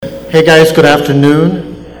Hey guys, good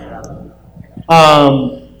afternoon.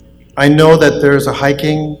 I know that there's a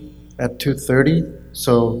hiking at 2:30,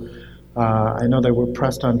 so I know that we're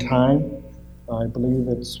pressed on time. I believe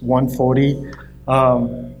it's 1:40.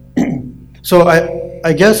 Um, so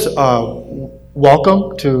I guess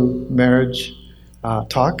welcome to Marriage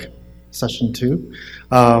Talk, Session 2.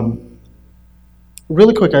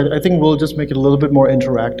 Really quick, I think we'll just make it a little bit more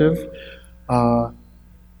interactive. I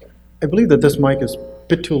believe that this mic is a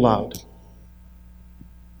bit too loud.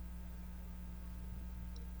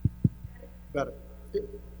 Better.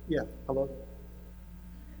 Yeah, hello?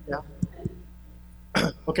 Yeah?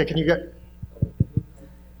 Okay, can you get...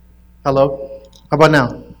 Hello? How about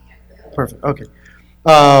now? Perfect, okay.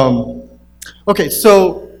 Okay,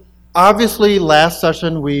 so obviously last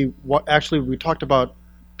session we talked about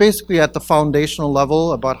basically at the foundational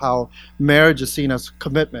level about how marriage is seen as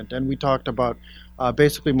commitment, and we talked about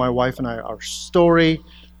basically my wife and I, our story,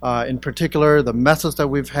 in particular the messes that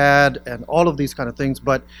we've had and all of these kind of things,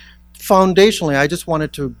 but foundationally I just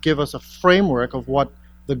wanted to give us a framework of what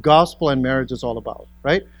the gospel and marriage is all about,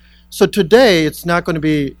 right? So today it's not going to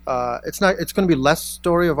be it's going to be less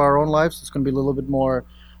story of our own lives. It's going to be a little bit more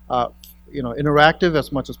interactive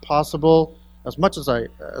as much as possible, as much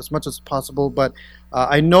as possible. But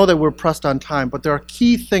I know that we're pressed on time, but there are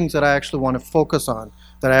key things that I actually want to focus on,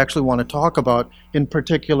 that I actually want to talk about, in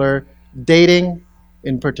particular dating,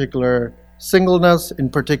 in particular singleness, in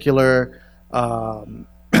particular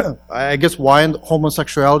I guess why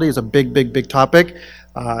homosexuality is a big topic.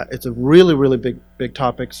 It's a really big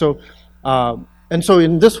topic. So and so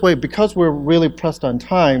in this way, because we're really pressed on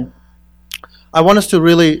time, I want us to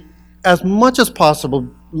really, as much as possible,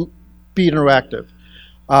 be interactive.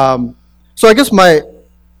 So I guess my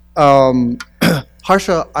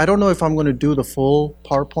Harsha, I don't know if I'm going to do the full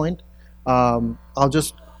PowerPoint. I'll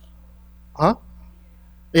just,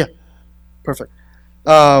 yeah, perfect.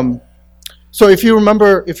 So if you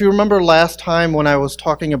remember last time when I was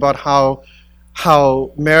talking about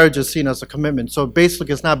how marriage is seen as a commitment, so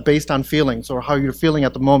basically it's not based on feelings or how you're feeling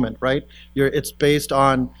at the moment, right? It's based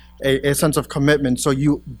on a sense of commitment. So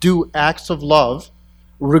you do acts of love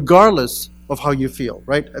regardless of how you feel,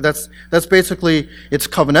 right? That's basically, it's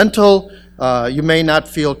covenantal. You may not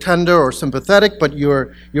feel tender or sympathetic, but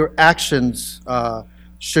your actions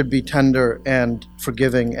should be tender and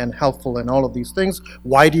forgiving and helpful and all of these things.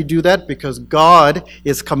 Why do you do that? Because God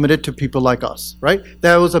is committed to people like us, right?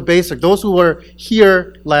 That was a basic. Those who were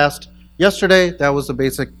here yesterday, that was the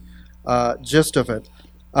basic gist of it.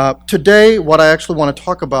 Today, what I actually want to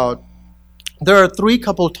talk about, there are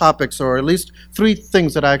couple topics, or at least three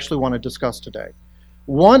things that I actually want to discuss today.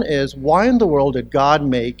 One is, why in the world did God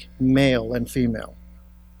make male and female?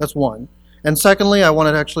 That's one. And secondly, I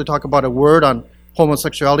want to actually talk about a word on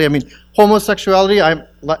homosexuality. I mean, homosexuality,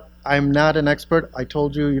 I'm not an expert. I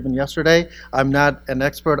told you even yesterday, I'm not an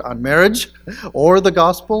expert on marriage or the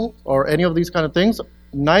gospel or any of these kind of things.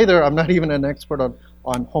 Neither, I'm not even an expert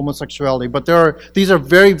on homosexuality. But these are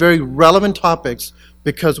very relevant topics,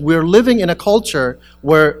 because we're living in a culture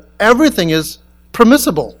where everything is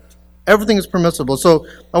permissible. Everything is permissible. So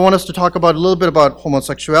I want us to talk about a little bit about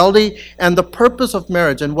homosexuality and the purpose of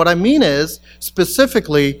marriage. And what I mean is,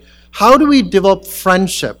 specifically, how do we develop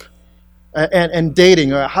friendship and dating?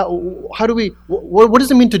 How do we? What does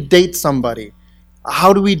it mean to date somebody?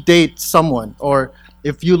 How do we date someone? Or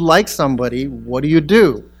if you like somebody, what do you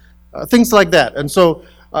do? Things like that. And so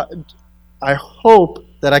I hope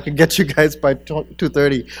that I can get you guys by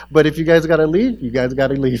 2:30. But if you guys got to leave, you guys got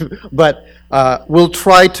to leave. But we'll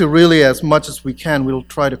try to really, as much as we can, we'll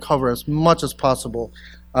try to cover as much as possible.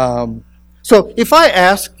 So if I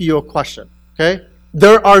ask you a question, okay?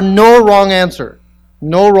 There are no wrong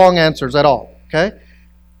answers at all, okay?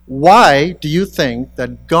 Why do you think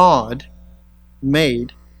that God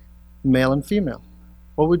made male and female?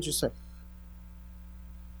 What would you say?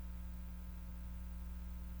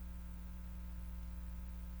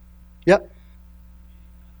 Yeah.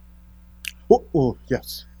 Oh,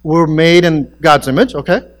 yes. We're made in God's image,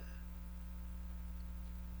 okay?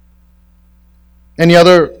 Any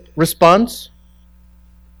other response?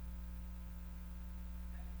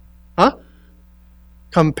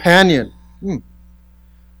 Companion.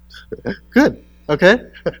 Good.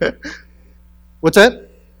 Okay. What's that?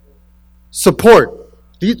 Support.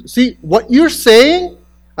 Do you see what you're saying?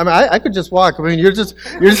 I mean, I could just walk. I mean, you're just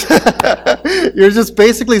you're just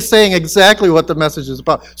basically saying exactly what the message is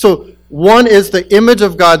about. So one is the image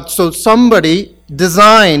of God. So somebody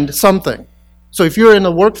designed something. So if you're in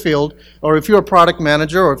the work field, or if you're a product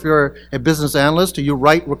manager, or if you're a business analyst, or you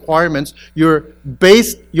write requirements, you're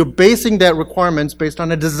basing that requirements based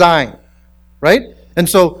on a design, right? And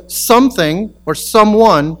so something or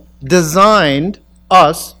someone designed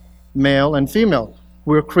us, male and female.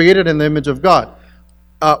 We were created in the image of God.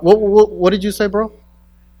 What did you say, bro?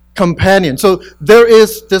 Companion. So there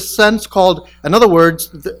is this sense called, in other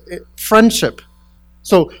words, friendship.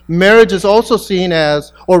 So marriage is also seen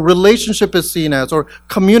as, or relationship is seen as, or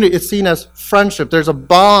community is seen as friendship. There's a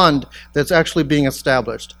bond that's actually being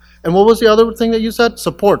established. And what was the other thing that you said?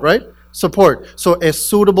 Support, right? Support. So a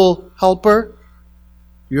suitable helper,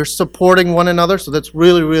 you're supporting one another, so that's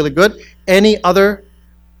really, really good. Any other,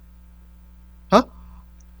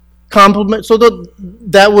 compliment. So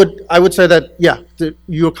I would say that, yeah,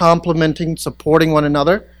 you're complementing, supporting one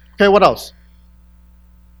another. Okay, what else?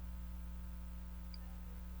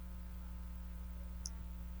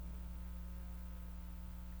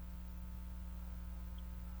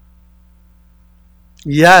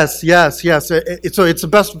 Yes. So it's the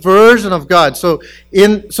best version of God. So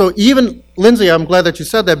even Lindsay, I'm glad that you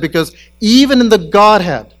said that, because even in the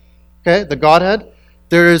Godhead, okay, the Godhead,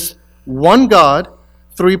 there is one God,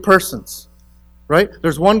 three persons, right?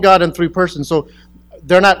 There's one God and three persons. So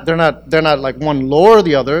they're not like one lower or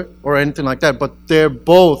the other or anything like that, but they're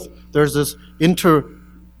both. There's this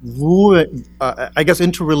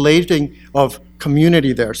interrelating of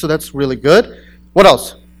community there. So that's really good. What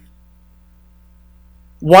else?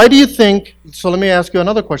 Why do you think, so let me ask you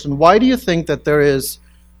another question. Why do you think that there's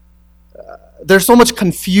so much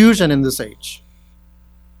confusion in this age?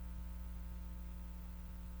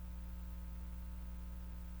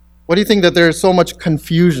 Why do you think that there is so much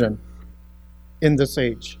confusion in this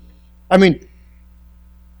age? I mean,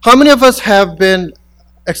 how many of us have been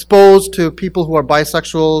exposed to people who are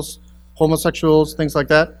bisexuals, homosexuals, things like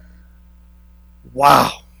that?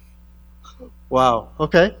 Wow.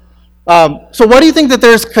 Okay. So why do you think that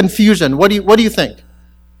there's confusion? What do you think?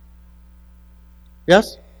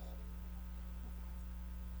 Yes?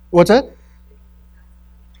 What's that?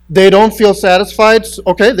 They don't feel satisfied.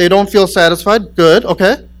 Okay, they don't feel satisfied. Good.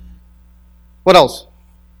 Okay. What else?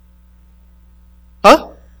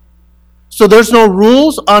 So there's no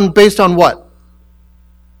rules based on what?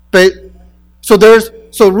 So there's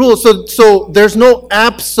no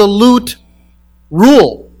absolute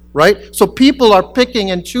rule. Right? So people are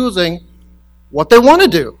picking and choosing what they want to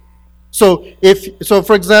do. So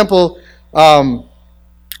for example,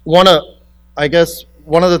 one of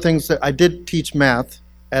the things that I did teach math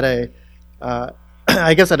at a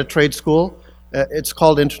trade school. It's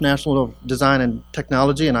called International Design and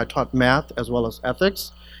Technology, and I taught math as well as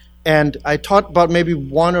ethics. And I taught about maybe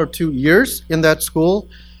 1 or 2 years in that school.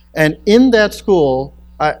 And in that school,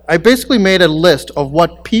 I basically made a list of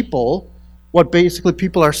what basically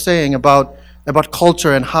people are saying about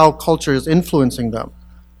culture and how culture is influencing them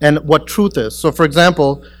and what truth is. So for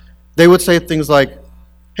example, they would say things like,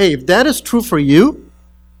 hey, if that is true for you,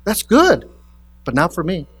 that's good, but not for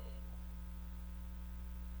me.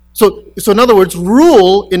 So in other words,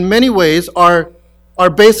 rule in many ways are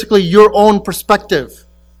basically your own perspective,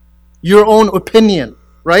 your own opinion,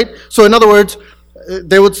 right? So in other words,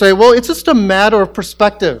 they would say, well, it's just a matter of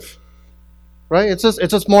perspective. Right? It's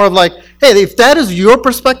just more of like, hey, if that is your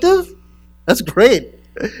perspective, that's great.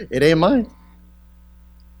 It ain't mine.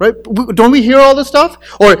 Right? Don't we hear all this stuff?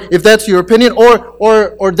 Or if that's your opinion,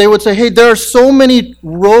 or they would say, hey, there are so many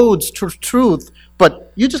roads to truth,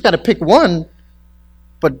 but you just got to pick one.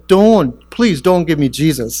 But please don't give me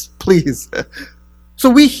Jesus, please. So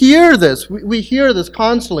we hear this. We hear this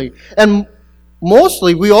constantly, and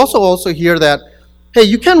mostly we also hear that, hey,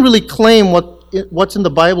 you can't really claim what's in the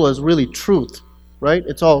Bible is really truth, right?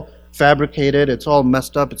 It's all fabricated, it's all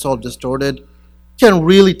messed up, it's all distorted. You can't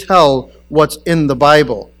really tell what's in the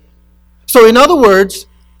Bible. So in other words,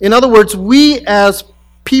 we as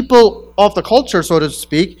people of the culture, so to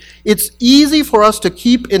speak, it's easy for us to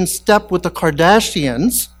keep in step with the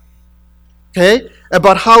Kardashians, okay,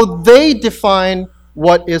 about how they define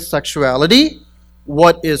what is sexuality,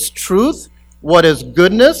 what is truth, what is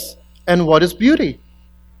goodness, and what is beauty.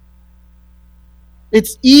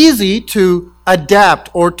 It's easy to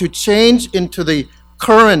adapt or to change into the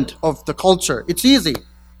current of the culture. It's easy.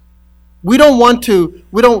 We really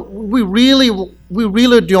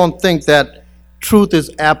don't think that truth is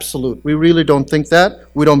absolute. We really don't think that.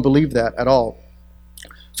 We don't believe that at all.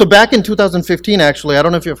 So back in 2015, actually, I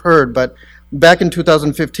don't know if you've heard, but back in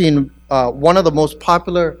 2015, one of the most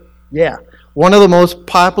popular, do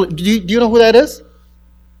you know who that is?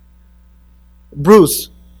 Bruce,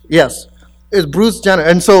 yes. It's Bruce Jenner.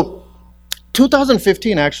 And so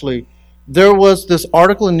 2015, actually, there was this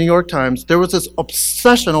article in New York Times. There was this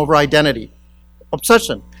obsession over identity.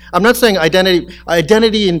 Obsession. I'm not saying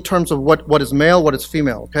identity in terms of what is male, what is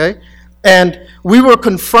female, okay? And we were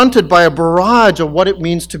confronted by a barrage of what it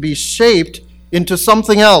means to be shaped into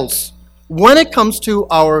something else when it comes to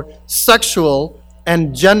our sexual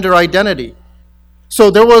and gender identity. So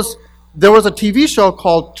there was a TV show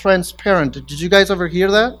called Transparent. Did you guys ever hear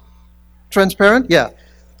that? Transparent? Yeah.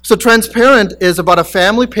 So Transparent is about a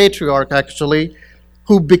family patriarch, actually,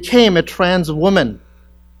 who became a trans woman.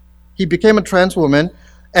 He became a trans woman,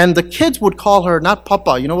 and the kids would call her not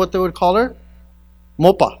Papa. You know what they would call her?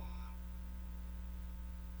 Mopa.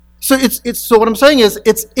 So so what I'm saying is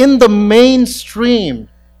it's in the mainstream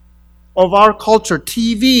of our culture.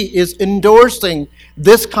 TV is endorsing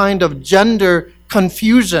this kind of gender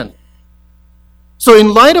confusion. So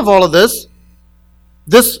in light of all of this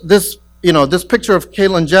picture of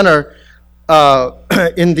Caitlyn Jenner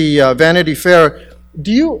in the Vanity Fair,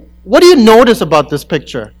 what do you notice about this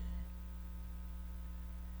picture?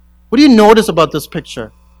 What do you notice about this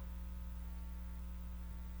picture?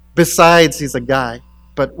 Besides he's a guy,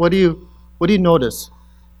 but what do you notice?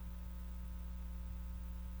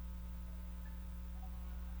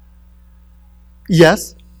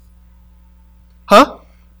 Yes? Huh?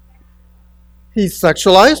 He's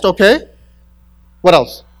sexualized, okay. What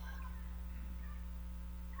else?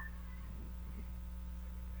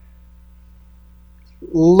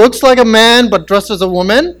 Looks like a man but dressed as a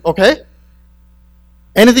woman, okay.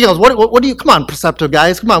 Anything else? What do you, come on, perceptive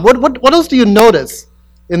guys, come on. What else do you notice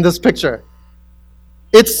in this picture?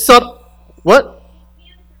 It's what?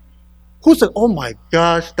 Who said, oh my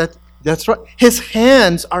gosh, that's right. His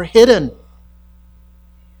hands are hidden.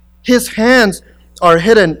 His hands are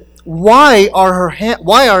hidden. Why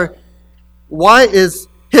is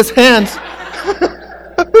his hands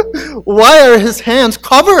why are his hands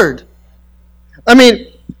covered? I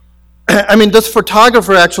mean this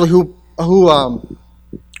photographer actually who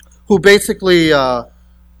basically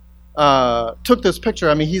took this picture.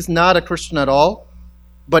 I mean, he's not a Christian at all,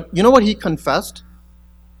 but you know what he confessed?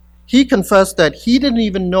 He confessed that he didn't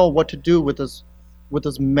even know what to do with his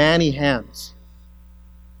manny hands.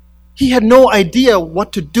 He had no idea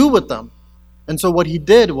what to do with them. And so what he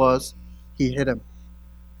did was he hid him.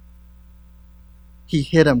 He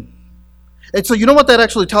hid him. And so you know what that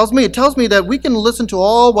actually tells me? It tells me that we can listen to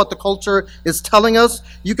all what the culture is telling us.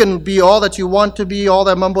 You can be all that you want to be, all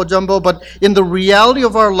that mumbo jumbo, but in the reality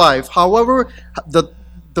of our life, however,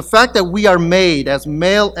 the fact that we are made as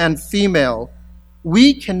male and female,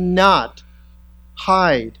 we cannot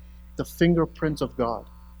hide the fingerprints of God.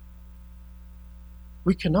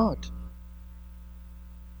 We cannot.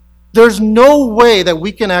 There's no way that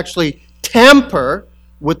we can actually tamper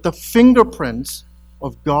with the fingerprints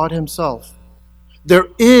of God Himself. There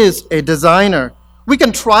is a designer. We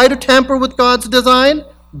can try to tamper with God's design,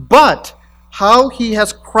 but how He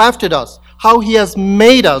has crafted us, how He has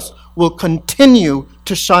made us, will continue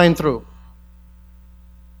to shine through.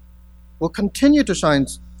 Will continue to shine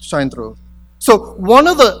through. So one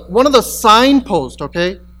of the signposts,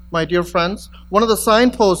 okay, my dear friends, one of the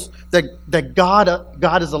signposts that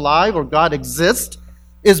God is alive or God exists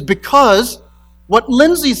is because what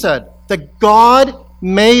Lindsay said, that God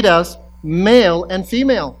made us male and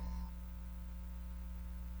female.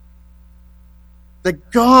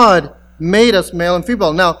 That God made us male and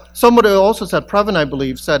female. Now, somebody also said, Previn, I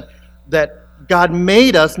believe, said that God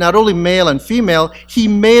made us not only male and female, He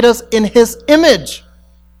made us in His image.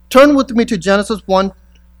 Turn with me to Genesis 1,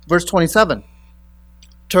 verse 27.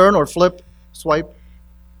 Turn or flip, swipe.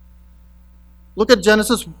 Look at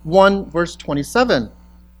Genesis 1, verse 27.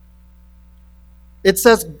 It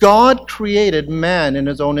says, God created man in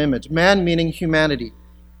His own image. Man meaning humanity.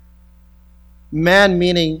 Man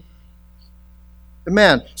meaning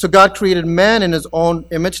man. So God created man in His own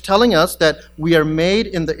image, telling us that we are made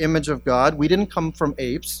in the image of God. We didn't come from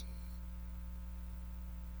apes.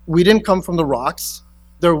 We didn't come from the rocks.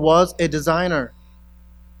 There was a designer.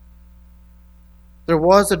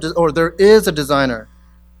 There is a designer.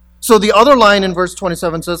 So the other line in verse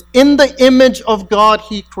 27 says, in the image of God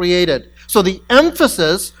He created. So the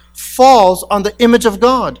emphasis falls on the image of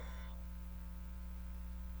God.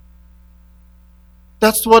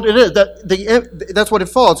 That's what it is. That's what it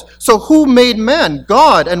falls. So who made man?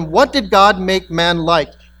 God. And what did God make man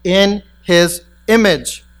like? In His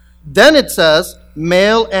image. Then it says,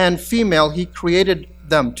 male and female, He created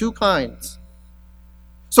them, two kinds.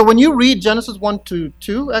 So when you read Genesis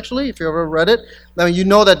 1-2, actually, if you ever read it, then you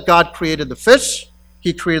know that God created the fish,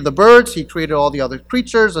 He created the birds, He created all the other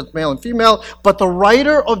creatures, as male and female. But the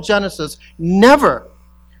writer of Genesis never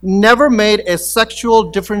made a sexual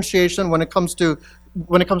differentiation when it comes to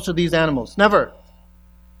these animals. Never.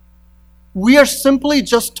 We are simply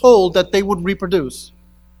just told that they would reproduce.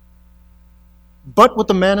 But with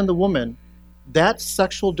the man and the woman, that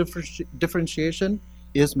sexual differentiation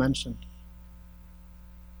is mentioned.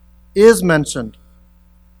 Is mentioned.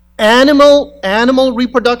 Animal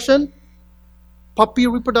reproduction, puppy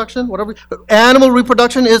reproduction, whatever, animal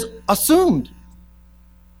reproduction is assumed.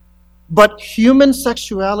 But human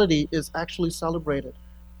sexuality is actually celebrated.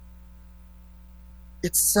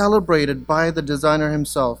 It's celebrated by the designer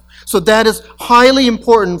himself. So that is highly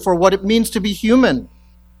important for what it means to be human.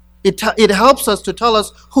 It helps us to tell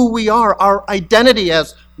us who we are, our identity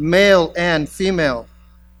as male and female.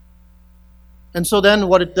 And so then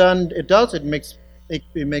what it does,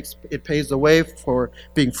 it paves the way for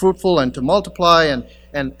being fruitful and to multiply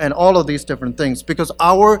and all of these different things, because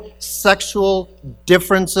our sexual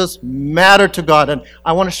differences matter to God. And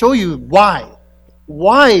I want to show you why.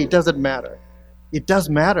 Why does it matter? It does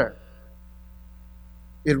matter.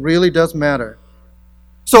 It really does matter.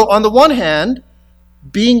 So on the one hand,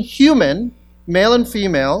 being human, male and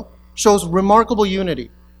female, shows remarkable unity.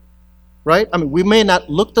 Right? I mean, we may not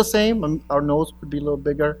look the same. Our nose could be a little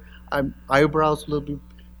bigger. Our eyebrows a little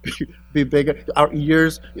be bigger. Our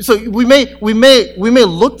ears. So we may look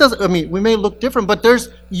we may look different, but there's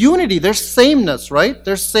unity. There's sameness, right?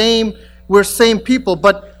 We're same people,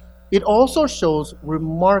 but it also shows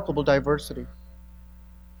remarkable diversity.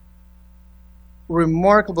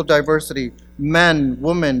 Remarkable diversity. Men,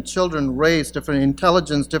 women, children, race, different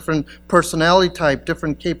intelligence, different personality type,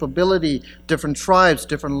 different capability, different tribes,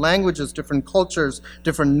 different languages, different cultures,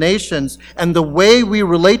 different nations. And the way we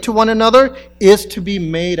relate to one another is to be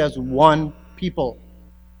made as one people.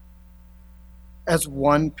 As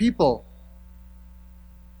one people.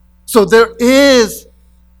 So there is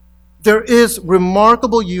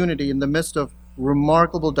remarkable unity in the midst of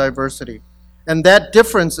remarkable diversity. And that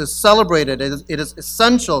difference is celebrated. It is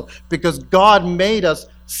essential because God made us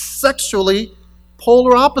sexually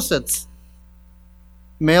polar opposites.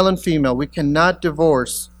 Male and female. We cannot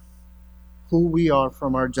divorce who we are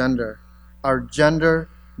from our gender. Our gender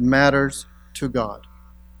matters to God.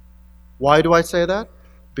 Why do I say that?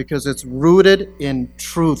 Because it's rooted in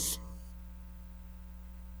truth.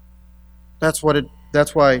 That's why.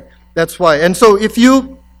 And so if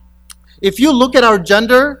you look at our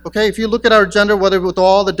gender, okay, if you look at our gender, whether with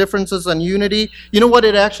all the differences and unity, you know what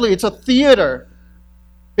it's a theater.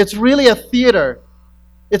 It's really a theater.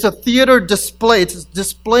 It's a theater display. It's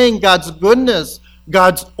displaying God's goodness,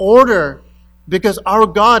 God's order, because our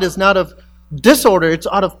God is not of disorder, it's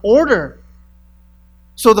out of order.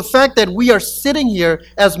 So the fact that we are sitting here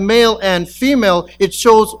as male and female, it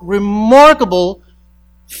shows remarkable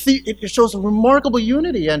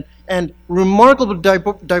unity and remarkable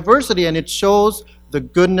diversity, and it shows the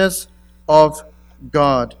goodness of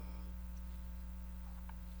God.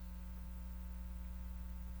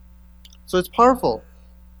 So it's powerful,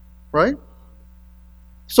 right?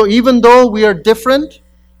 So even though we are different,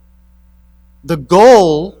 the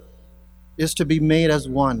goal is to be made as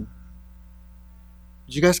one.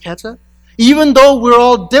 Did you guys catch that? Even though we're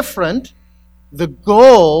all different, the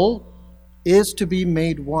goal is to be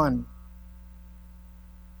made one.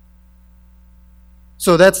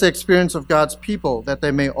 So that's the experience of God's people, that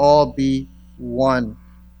they may all be one.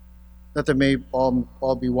 That they may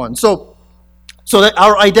all be one. So that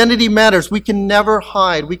our identity matters. We can never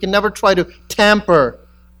hide. We can never try to tamper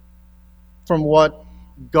from what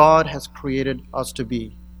God has created us to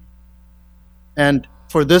be. And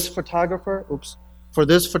for this photographer,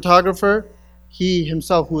 he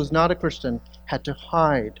himself, who is not a Christian, had to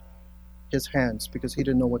hide his hands because he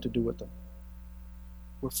didn't know what to do with them.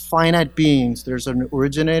 We're finite beings. There's an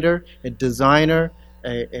originator, a designer,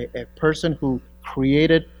 a person who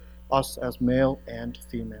created us as male and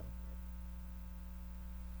female.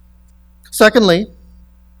 Secondly,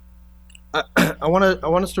 I want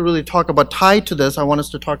us to really talk about, tied to this, I want us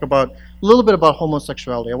to talk about a little bit about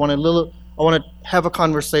homosexuality. I want to have a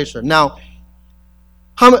conversation. Now,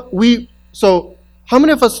 how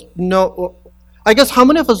many of us know, I guess how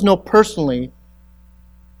many of us know personally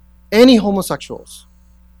any homosexuals?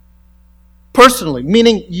 Personally,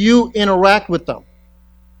 meaning you interact with them.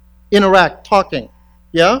 Talking.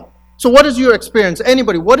 Yeah? So what is your experience?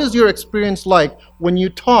 Anybody, what is your experience like when you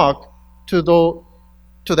talk to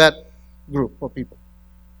that group of people?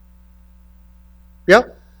 Yeah?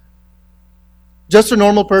 Just a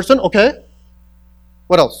normal person? Okay.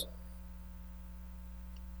 What else?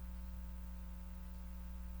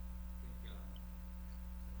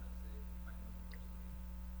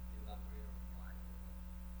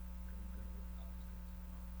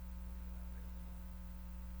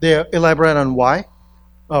 They elaborate on why?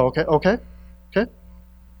 Oh, okay.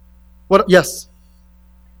 What? Yes.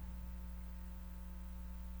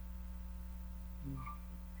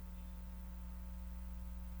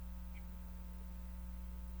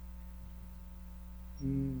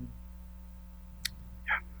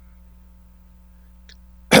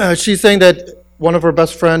 she's saying that one of her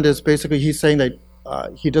best friend is basically, he's saying that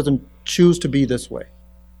he doesn't choose to be this way.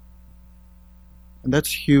 And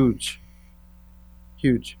that's huge.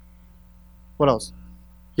 Huge. What else?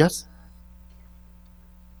 Yes?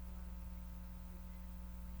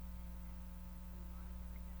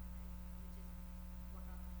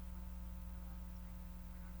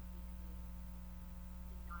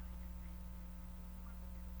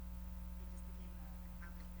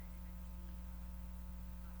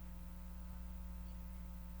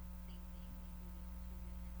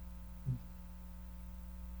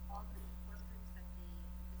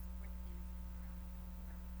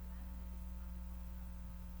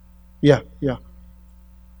 Yeah, yeah.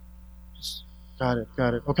 Got it,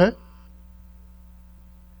 got it. Okay.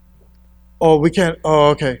 Oh, we can't. Oh,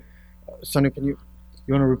 okay. Sonny, you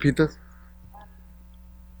want to repeat this?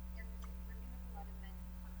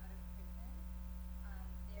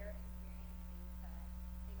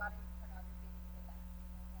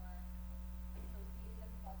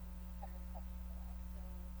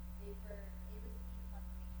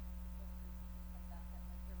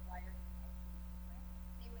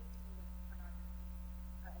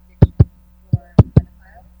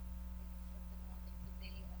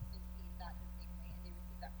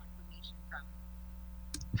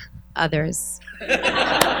 Others.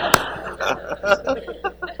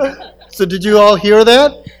 So did you all hear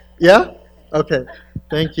that? Yeah? Okay.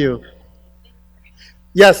 Thank you.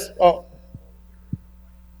 Yes. Oh.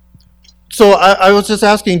 So I was just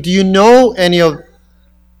asking, do you know any of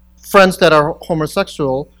friends that are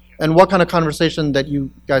homosexual, and what kind of conversation that you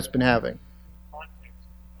guys been having?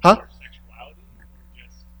 Huh?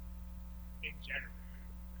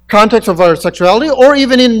 Context of our sexuality, or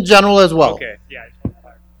even in general as well? Okay, yeah.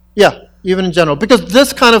 Yeah, even in general. Because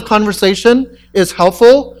this kind of conversation is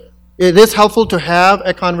helpful. It is helpful to have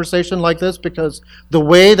a conversation like this, because the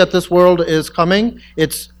way that this world is coming,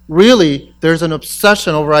 it's really, there's an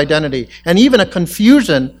obsession over identity and even a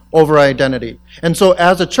confusion over identity. And so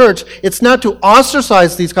as a church, it's not to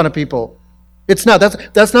ostracize these kind of people. It's not.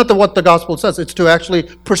 That's not what the gospel says. It's to actually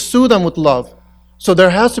pursue them with love. So there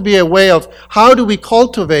has to be a way of how do we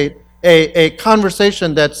cultivate a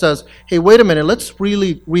conversation that says, hey, wait a minute, let's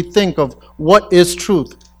really rethink of what is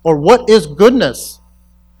truth, or what is goodness,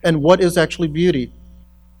 and what is actually beauty.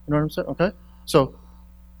 You know what I'm saying? Okay? So,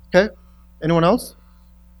 okay? Anyone else?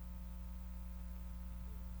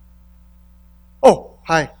 Oh,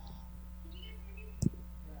 hi.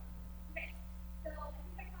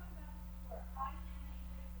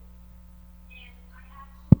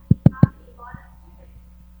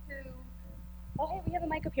 Oh, hey, we have a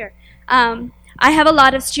mic up here. I have a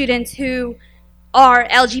lot of students who are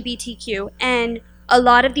LGBTQ, and a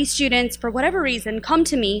lot of these students, for whatever reason, come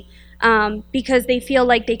to me because they feel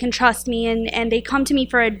like they can trust me, and they come to me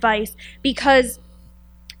for advice because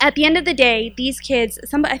at the end of the day, these kids,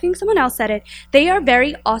 I think someone else said it, they are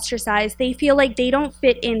very ostracized. They feel like they don't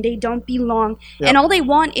fit in, they don't belong, and all they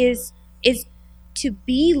want is to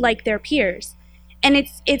be like their peers. And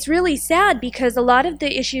it's really sad because a lot of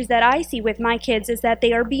the issues that I see with my kids is that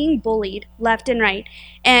they are being bullied left and right.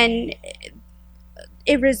 And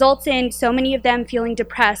it results in so many of them feeling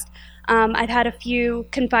depressed. I've had a few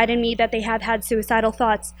confide in me that they have had suicidal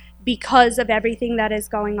thoughts because of everything that is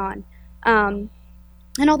going on. And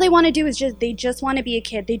all they want to do is they just want to be a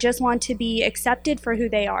kid. They just want to be accepted for who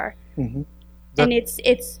they are. Mm-hmm. And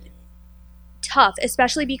it's tough,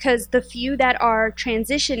 especially because the few that are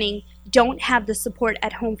transitioning don't have the support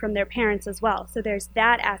at home from their parents as well. So there's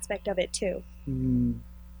that aspect of it too.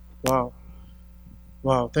 Wow.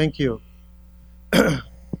 Wow, thank you.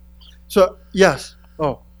 So, yes.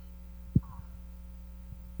 Oh.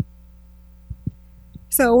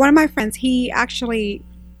 So one of my friends, he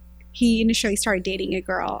initially started dating a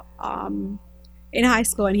girl in high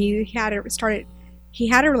school, and he had a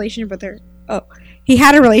relationship with her. He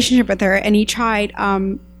had a relationship with her, and he tried,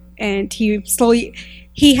 and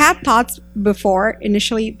he had thoughts before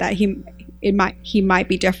initially that he might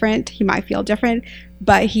be different, he might feel different,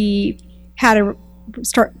 but he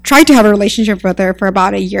tried to have a relationship with her for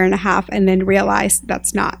about 1.5 years, and then realized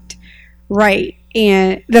that's not right,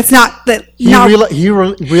 and that's not that. He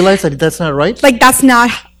realized that that's not right. Like that's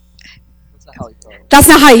not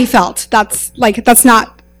how he felt. That's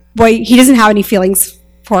not why he doesn't have any feelings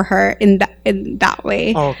for her in that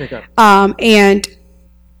way. Oh, okay, got it. And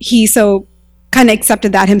he so kind of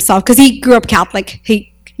accepted that himself because he grew up Catholic.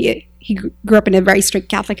 He grew up in a very strict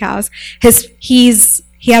Catholic house. He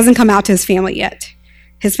hasn't come out to his family yet.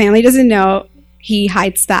 His family doesn't know. He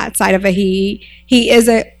hides that side of it. He is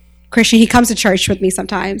a Christian. He comes to church with me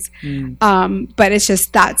sometimes. But it's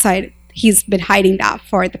just that side. he's been hiding that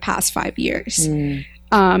for the past 5 years. Mm.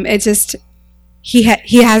 It's just he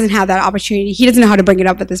hasn't had that opportunity. He doesn't know how to bring it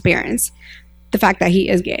up with his parents, the fact that he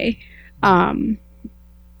is gay.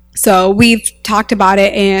 So we've talked about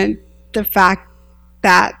it, and the fact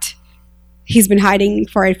that he's been hiding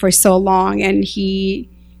for it for so long, and he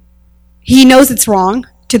knows it's wrong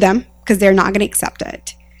to them because they're not going to accept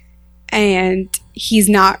it. And his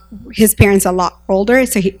parents are a lot older,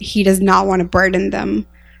 so he does not want to burden them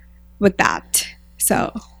with that.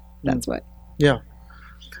 So that's what. Yeah.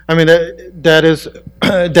 I mean, that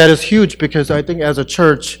is huge, because I think as a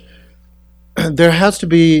church, there has to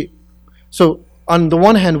be, so on the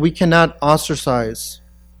one hand, we cannot ostracize.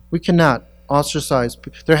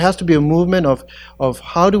 There has to be a movement of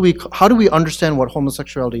how do we understand what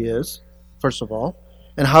homosexuality is, first of all,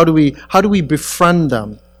 and how do we befriend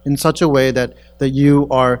them in such a way that you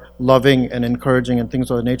are loving and encouraging and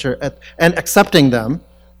things of that nature, and accepting them,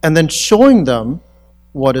 and then showing them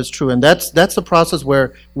what is true. And that's the process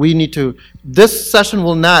where we need to, this session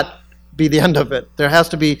will not be the end of it. There has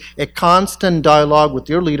to be a constant dialogue with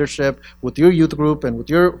your leadership, with your youth group, and with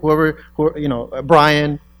your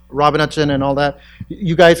Brian, Robin Hutchin, and all that.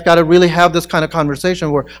 You guys got to really have this kind of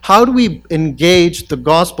conversation where how do we engage the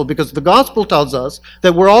gospel? Because the gospel tells us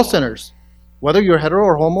that we're all sinners. Whether you're hetero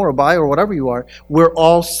or homo or bi or whatever you are, we're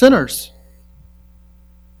all sinners.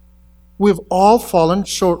 We've all fallen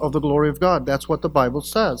short of the glory of God. That's what the Bible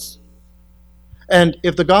says. And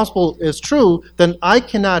if the gospel is true, then I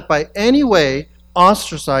cannot by any way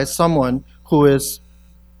ostracize someone who's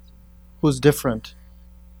different,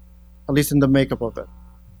 at least in the makeup of it.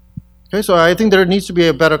 Okay, so I think there needs to be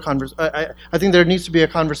a better I think there needs to be a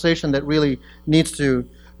conversation that really needs to.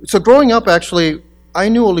 So growing up, actually, I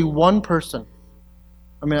knew only one person.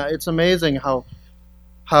 I mean, it's amazing how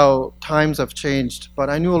times have changed, but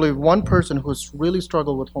I knew only one person who's really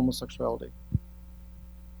struggled with homosexuality.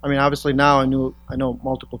 I mean, obviously now I know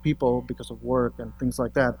multiple people because of work and things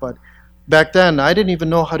like that, but back then I didn't even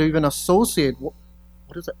know how to even associate what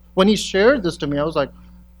is it. When he shared this to me, I was like,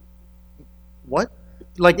 what?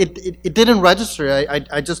 Like it didn't register.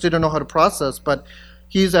 I just didn't know how to process, but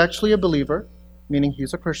he's actually a believer, meaning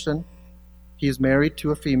he's a Christian. He's married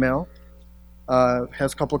to a female,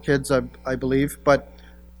 has a couple of kids, I believe, but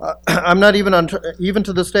I'm not even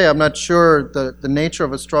to this day, I'm not sure the nature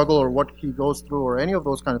of his struggle or what he goes through or any of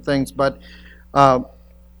those kind of things. But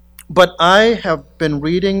I have been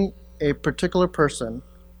reading a particular person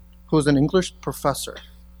who's an English professor,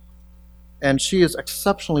 and she is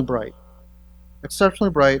exceptionally bright.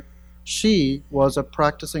 She was a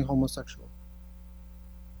practicing homosexual,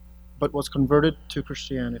 but was converted to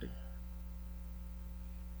Christianity.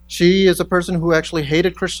 She is a person who actually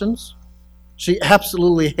hated Christians. She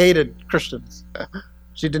absolutely hated Christians.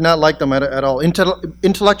 She did not like them at all.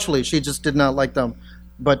 Intellectually, she just did not like them,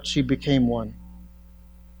 but she became one.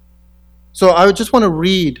 So I just want to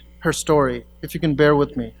read her story, if you can bear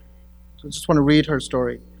with me. So I just want to read her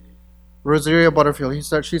story. Rosaria Butterfield,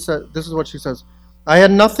 she said, this is what she says. I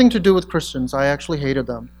had nothing to do with Christians. I actually hated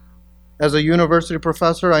them. As a university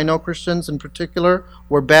professor, I know Christians in particular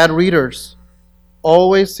were bad readers,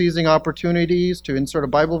 always seizing opportunities to insert a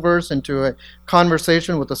Bible verse into a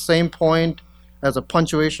conversation with the same point as a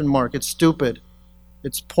punctuation mark. It's stupid.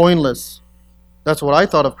 It's pointless. That's what I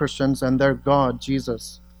thought of Christians and their God,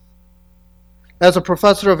 Jesus. As a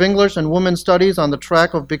professor of English and women's studies on the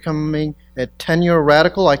track of becoming a tenure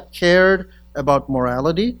radical, I cared about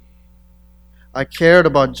morality. I cared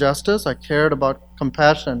about justice. I cared about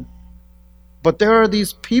compassion. But there are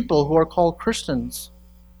these people who are called Christians.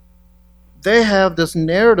 They have this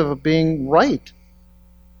narrative of being right,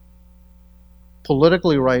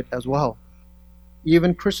 politically right as well,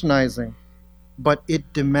 even Christianizing, but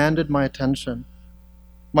it demanded my attention.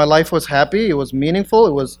 My life was happy, it was meaningful,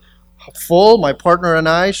 it was full. My partner and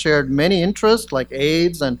I shared many interests like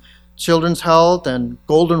AIDS and children's health and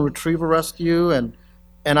golden retriever rescue and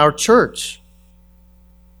our church.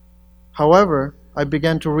 However, I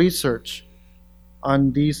began to research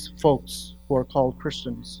on these folks who are called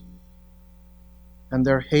Christians and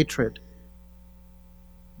their hatred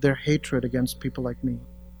against people like me.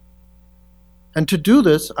 And to do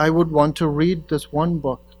this, I would want to read this one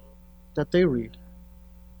book that they read,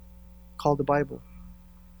 called the Bible.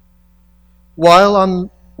 While on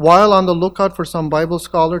the lookout for some Bible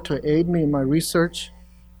scholar to aid me in my research,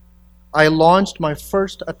 I launched my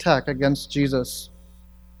first attack against Jesus.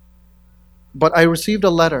 But I received a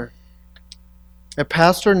letter. A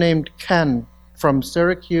pastor named Ken from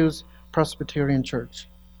Syracuse Presbyterian Church.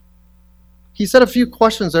 He said a few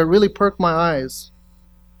questions that really perked my eyes.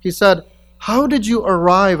 He said, "How did you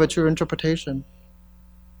arrive at your interpretation?"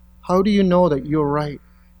 How do you know that you're right?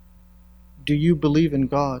 Do you believe in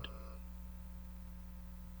God?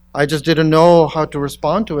 I just didn't know how to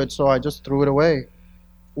respond to it, so I just threw it away.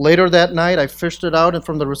 Later that night, I fished it out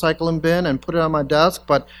from the recycling bin and put it on my desk,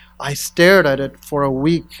 but I stared at it for a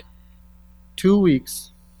week, 2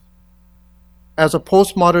 weeks. As a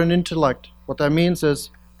postmodern intellect, what that means is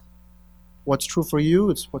what's true for you,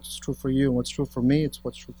 it's what's true for you. What's true for me, it's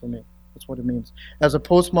what's true for me. That's what it means. As a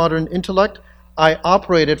postmodern intellect, I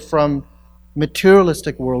operated from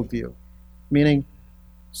materialistic worldview, meaning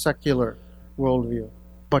secular worldview.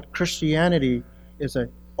 But Christianity is an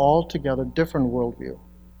altogether different worldview.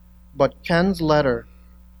 But Ken's letter,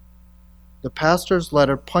 the pastor's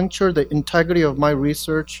letter, punctured the integrity of my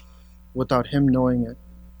research without him knowing it.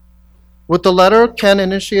 With the letter, Ken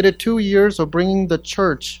initiated 2 years of bringing the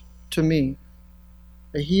church to me,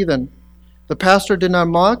 a heathen. The pastor did not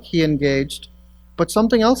mock, he engaged. But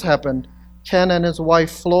something else happened. Ken and his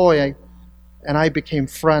wife, Floy, and I became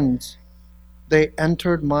friends. They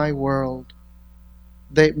entered my world.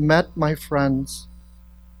 They met my friends.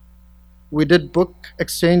 We did book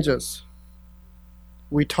exchanges.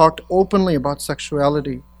 We talked openly about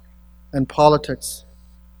sexuality and politics.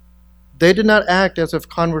 They did not act as if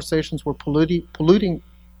conversations were polluting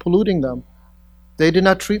them. They did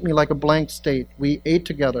not treat me like a blank slate. We ate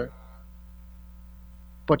together.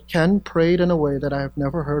 But Ken prayed in a way that I have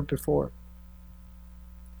never heard before.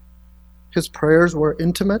 His prayers were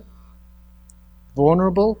intimate,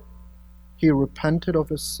 vulnerable. He repented of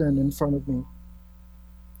his sin in front of me.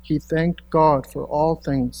 He thanked God for all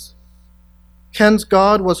things. Ken's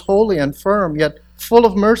God was holy and firm, yet full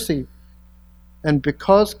of mercy. And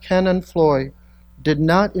because Ken and Floy did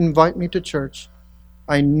not invite me to church,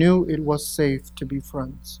 I knew it was safe to be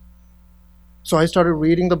friends. So I started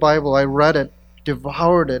reading the Bible. I read it,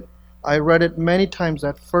 devoured it. I read it many times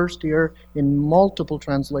that first year in multiple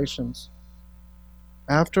translations.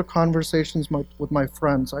 After conversations with my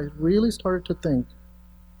friends, I really started to think,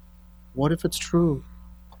 what if it's true?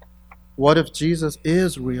 What if Jesus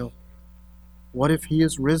is real? What if he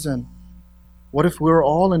is risen? What if we're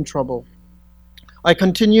all in trouble? I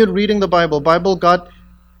continued reading the Bible. Bible got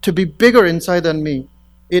to be bigger inside than me.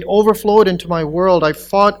 It overflowed into my world. I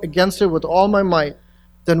fought against it with all my might.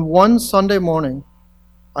 Then one Sunday morning,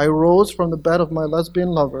 I rose from the bed of my lesbian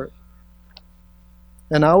lover.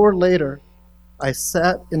 An hour later, I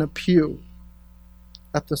sat in a pew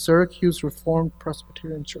at the Syracuse Reformed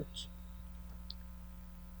Presbyterian Church.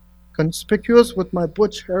 Conspicuous with my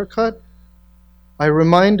butch haircut, I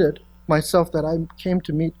reminded myself that I came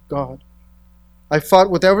to meet God. I fought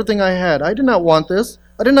with everything I had. I did not want this.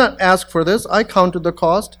 I did not ask for this. I counted the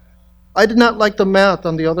cost. I did not like the math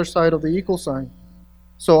on the other side of the equal sign.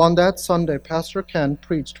 So on that Sunday, Pastor Ken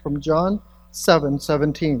preached from John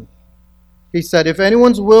 7:17. He said, if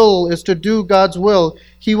anyone's will is to do God's will,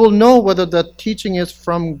 he will know whether the teaching is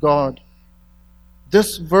from God.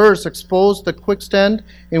 This verse exposed the quicksand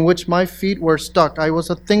in which my feet were stuck. I was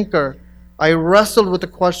a thinker. I wrestled with the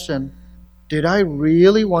question, did I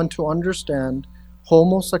really want to understand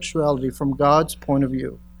homosexuality from God's point of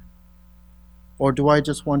view? Or do I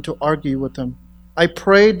just want to argue with him? I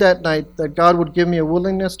prayed that night that God would give me a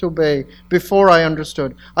willingness to obey before I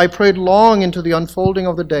understood. I prayed long into the unfolding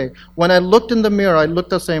of the day. When I looked in the mirror, I looked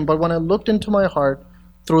the same. But when I looked into my heart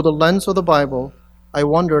through the lens of the Bible, I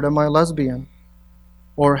wondered, am I lesbian?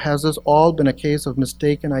 Or has this all been a case of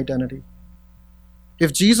mistaken identity?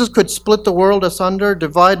 If Jesus could split the world asunder,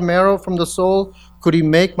 divide marrow from the soul, could he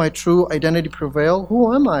make my true identity prevail?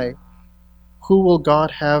 Who am I? Who will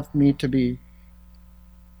God have me to be?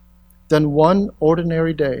 Then one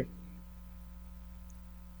ordinary day,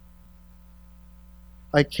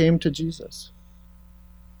 I came to Jesus,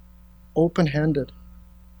 open-handed.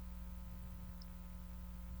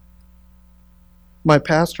 My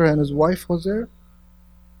pastor and his wife was there.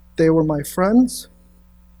 They were my friends.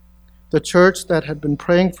 The church that had been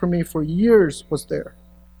praying for me for years was there.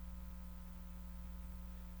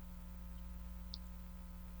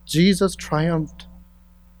 Jesus triumphed,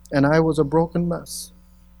 and I was a broken mess.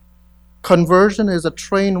 Conversion is a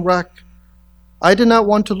train wreck. I did not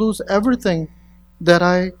want to lose everything that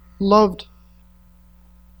I loved.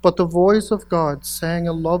 But the voice of God sang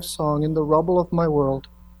a love song in the rubble of my world.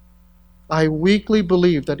 I weakly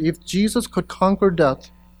believed that if Jesus could conquer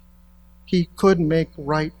death, he could make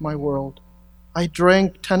right my world. I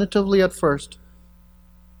drank tentatively at first,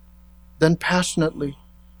 then passionately.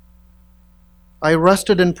 I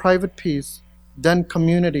rested in private peace, then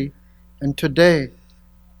community, and today,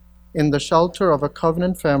 in the shelter of a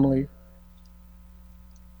covenant family,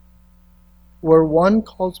 where one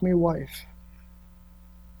calls me wife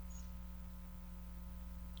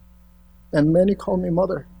and many call me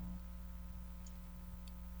mother.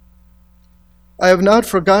 I have not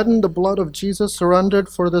forgotten the blood of Jesus surrendered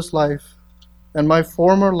for this life, and my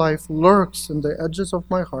former life lurks in the edges of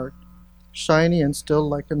my heart, shiny and still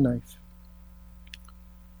like a knife.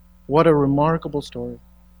 What a remarkable story.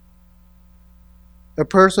 A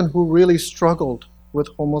person who really struggled with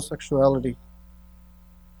homosexuality,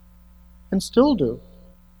 and still do.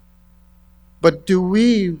 But do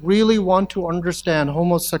we really want to understand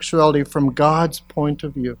homosexuality from God's point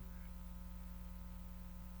of view?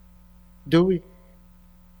 Do we?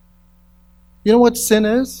 You know what sin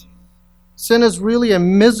is? Sin is really a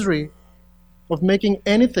misery of making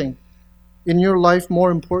anything in your life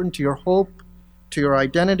more important to your hope, to your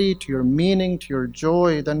identity, to your meaning, to your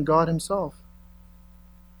joy than God Himself.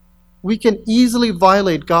 We can easily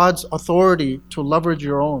violate God's authority to leverage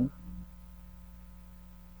your own.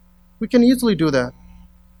 We can easily do that.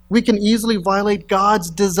 We can easily violate God's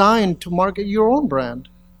design to market your own brand.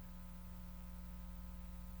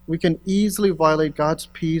 We can easily violate God's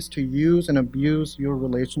peace to use and abuse your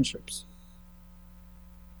relationships.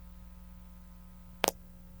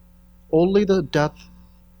 Only the death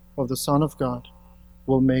of the Son of God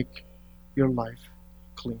will make your life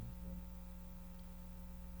clean.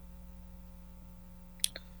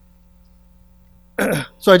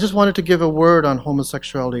 So I just wanted to give a word on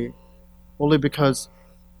homosexuality, only because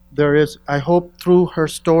there is, I hope through her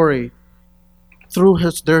story,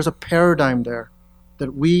 there's a paradigm there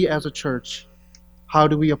that we as a church, how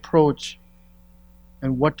do we approach,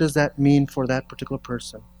 and what does that mean for that particular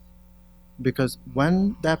person? Because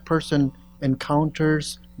when that person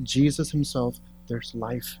encounters Jesus Himself, there's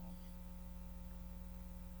life.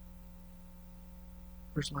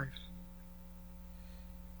 There's life.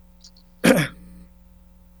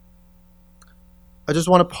 I just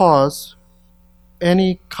want to pause.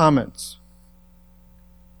 Any comments?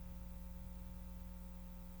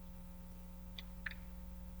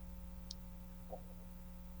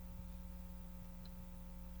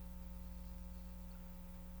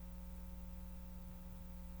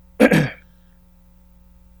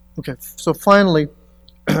 Okay, so finally,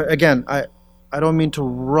 again, I don't mean to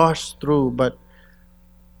rush through, but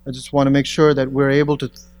I just want to make sure that we're able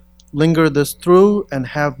to linger this through and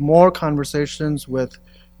have more conversations with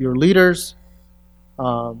your leaders,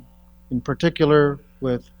 in particular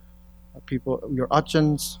with people, your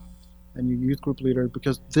Achans and your youth group leader,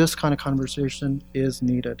 because this kind of conversation is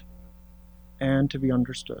needed and to be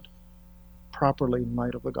understood properly in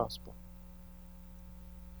light of the gospel.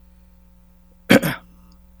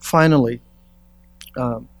 Finally,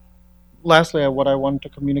 lastly, what I want to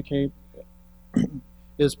communicate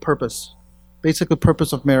is purpose, basically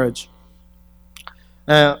purpose of marriage.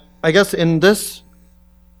 I guess in this,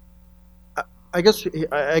 I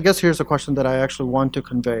guess here's a question that I actually want to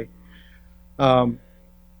convey. How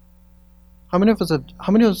many of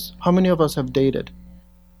us have dated?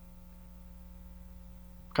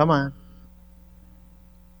 Come on.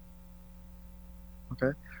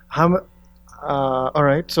 Okay. All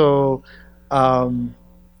right. So,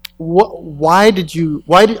 why did you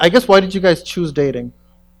guys choose dating?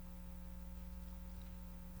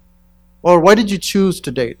 Or why did you choose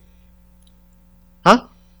to date? Huh?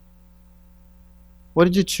 What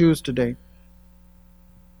did you choose to date?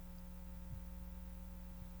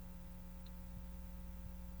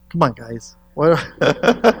 Come on, guys. What?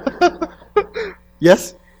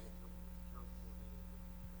 Yes?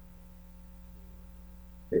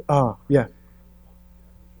 Yeah.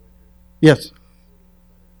 Yes.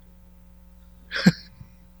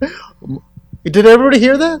 Did everybody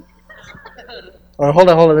hear that? All right, hold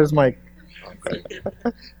on. There's Mike.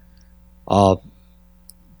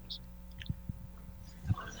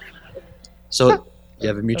 So you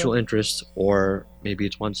have a mutual interest, or maybe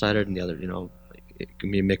it's one-sided and the other, like it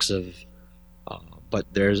can be a mix of, but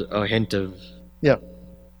there's a hint of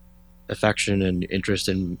affection and interest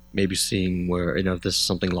in maybe seeing where, if this is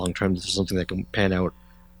something long-term, this is something that can pan out.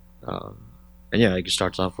 And yeah, it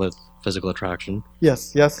starts off with physical attraction.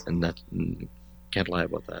 Yes. And that, can't lie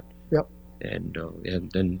about that. Yep. And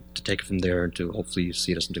then to take it from there and to hopefully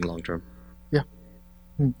see it as something long-term. Yeah.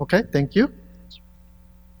 Okay, thank you.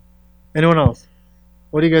 Anyone else?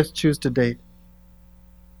 What do you guys choose to date?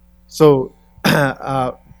 So,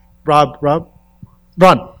 Ron,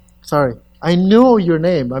 sorry. I know your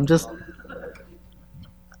name. I'm just...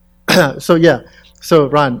 So, yeah. So,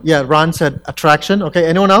 Ron. Yeah, Ron said attraction. Okay,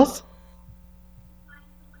 anyone else?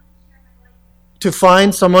 To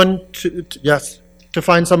find someone to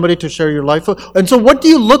find somebody to share your life with. And so what do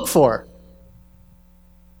you look for?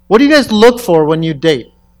 What do you guys look for when you date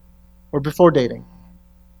or before dating?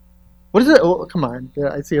 What is it? Oh, come on. Yeah,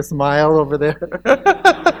 I see a smile over there.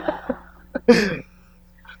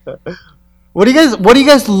 What do you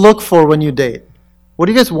guys look for when you date? What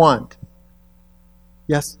do you guys want?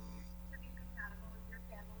 Yes?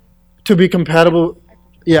 To be compatible.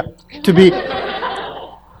 Yeah. To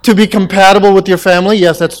be compatible with your family.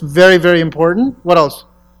 Yes, that's very, very important. What else?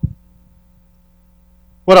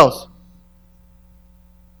 What else?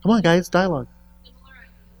 Come on, guys, dialogue.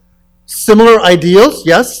 Similar ideals,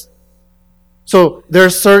 yes. So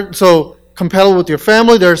compatible with your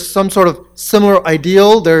family, there's some sort of similar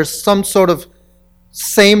ideal, there's some sort of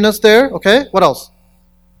sameness there, okay? What else?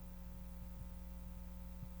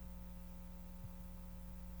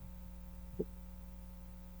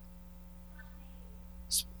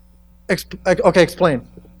 Okay, explain.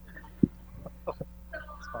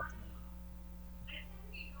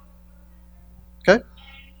 Okay?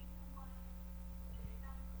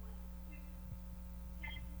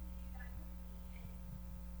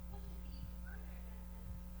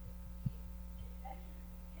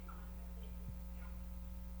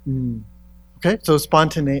 Okay, so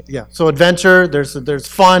spontaneous, yeah. So adventure, there's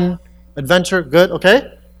fun, adventure, good,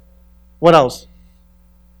 okay? What else?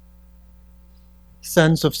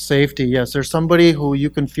 Sense of safety, yes. There's somebody who you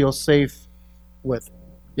can feel safe with.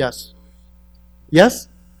 Yes. Yes?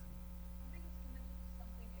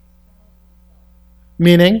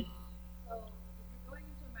 Meaning? So if you're going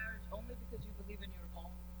into a marriage only because you believe in your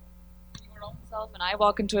own self, and I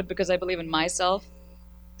walk into it because I believe in myself,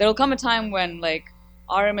 there'll come a time when like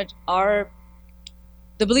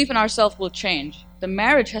the belief in ourselves will change. The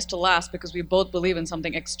marriage has to last because we both believe in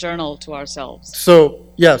something external to ourselves. So,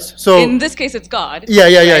 yes. So In this case, it's God. Yeah.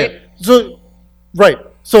 Right? So, right.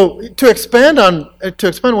 So to expand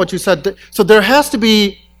what you said, so there has to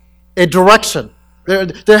be a direction.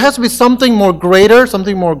 There has to be something more greater,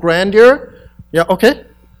 something more grandeur. Yeah. Okay.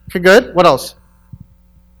 Okay. Good. What else?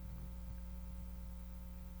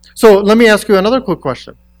 So let me ask you another quick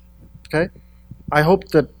question. Okay. I hope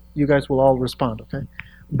that you guys will all respond. Okay.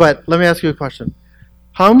 But let me ask you a question.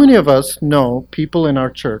 How many of us know people in our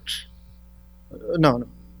church? No.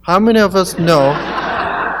 How many of us know?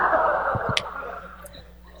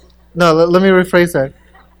 No, let me rephrase that.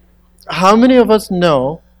 How many of us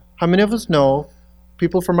know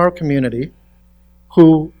people from our community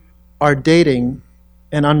who are dating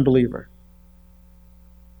an unbeliever?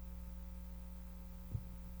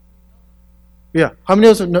 Yeah. How many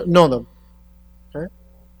of us know them?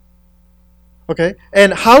 Okay.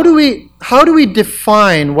 And how do we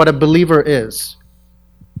define what a believer is?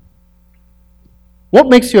 What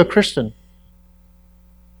makes you a Christian?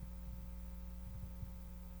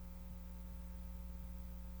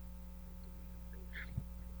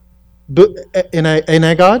 In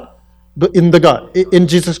a God? In the God, in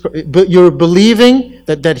Jesus Christ. But you're believing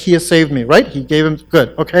that He has saved me, right? He gave him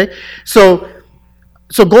good. Okay. So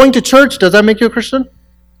going to church, does that make you a Christian?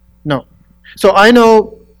 No. So I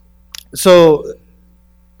know. So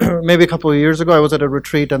maybe a couple of years ago, I was at a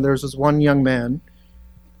retreat, and there's this one young man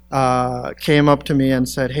came up to me and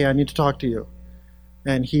said, "Hey, I need to talk to you."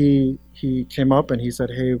 And he came up and he said,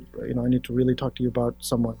 "Hey, I need to really talk to you about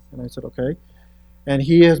someone." And I said, "Okay." And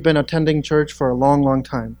he has been attending church for a long, long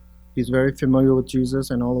time. He's very familiar with Jesus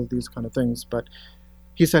and all of these kind of things. But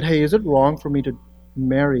he said, "Hey, is it wrong for me to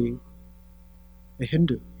marry a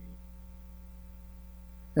Hindu?"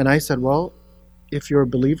 And I said, "Well, if you're a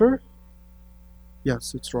believer,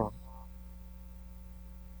 yes, it's wrong."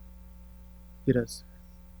 It is.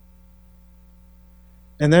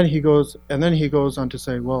 And then he goes on to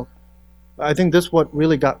say, "Well, I think this what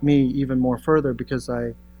really got me even more further, because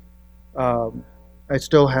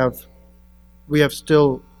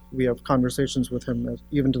we have conversations with him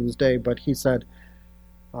even to this day." But he said,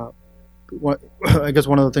 I guess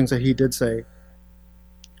one of the things that he did say,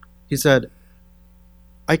 he said,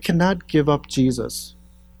 "I cannot give up Jesus.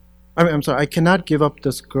 I cannot give up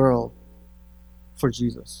this girl for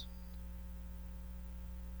Jesus.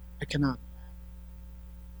 I cannot."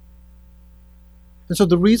 And so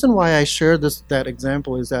the reason why I share that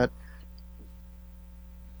example is that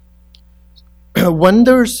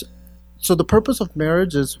so the purpose of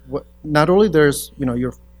marriage is not only there's,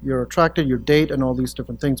 you're attracted, you date and all these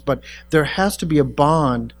different things, but there has to be a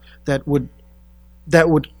bond that would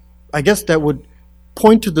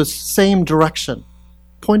point to the same direction,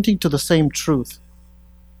 pointing to the same truth.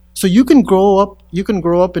 So you can grow up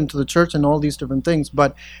into the church and all these different things,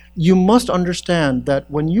 but you must understand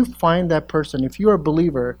that when you find that person, if you're a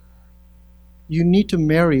believer, you need to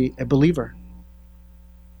marry a believer.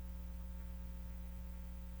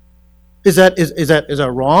 Is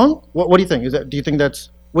that wrong? What do you think? What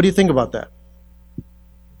do you think about that?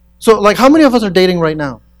 So, like, how many of us are dating right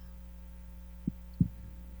now?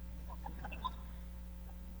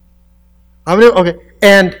 How many? Okay.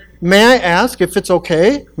 And may I ask, if it's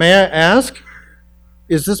okay, may I ask,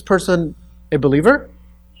 is this person a believer?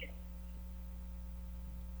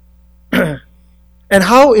 And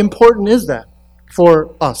how important is that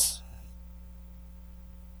for us?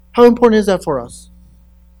 How important is that for us?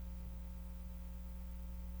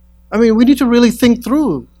 I mean, we need to really think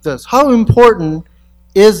through this. How important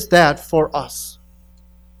is that for us?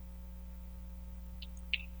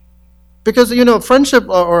 Because, friendship,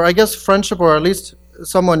 or I guess friendship, or at least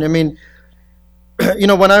someone, I mean,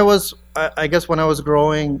 when I was, I guess when I was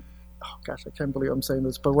growing, oh gosh, I can't believe I'm saying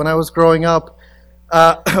this, but when I was growing up,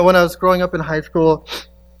 when I was growing up in high school,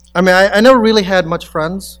 I mean, I never really had much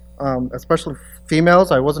friends, especially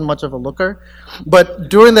females. I wasn't much of a looker. But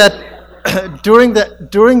during that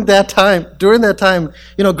time,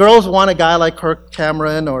 girls want a guy like Kirk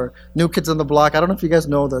Cameron or New Kids on the Block. I don't know if you guys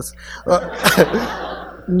know this.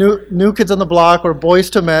 New Kids on the Block or Boys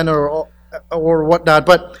to Men or whatnot.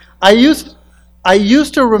 But I used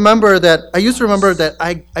to remember that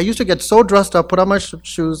I used to get so dressed up, put on my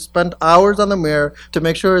shoes, spend hours on the mirror to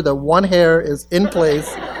make sure that one hair is in place,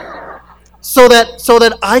 so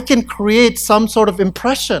that I can create some sort of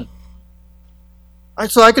impression.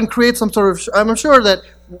 So I can create some sort of. I'm sure that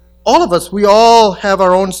all of us, we all have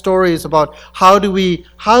our own stories about how do we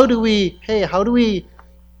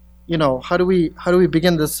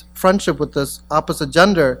begin this friendship with this opposite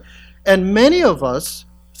gender, and many of us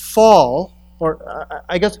fall. Or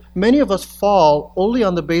I guess many of us fall only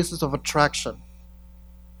on the basis of attraction.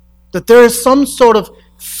 That there is some sort of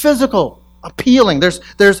physical appealing.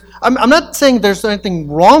 I'm not saying there's anything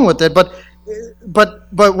wrong with it, but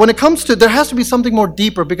when it comes to, there has to be something more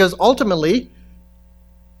deeper, because ultimately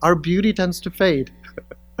our beauty tends to fade.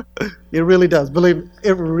 It really does. Believe me,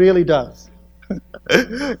 it really does.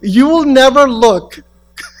 You will never look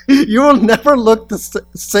the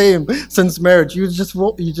same since marriage. You just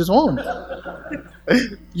won't.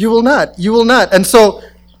 You will not. And so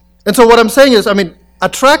what I'm saying is, I mean,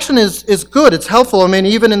 attraction is good. It's helpful. I mean,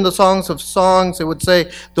 even in the Songs of Songs, it would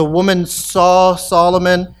say the woman saw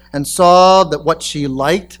Solomon and saw that what she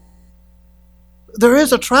liked. There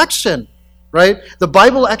is attraction, right? The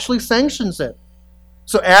Bible actually sanctions it.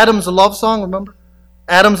 So Adam's love song, remember?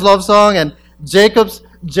 Adam's love song and Jacob's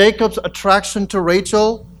attraction to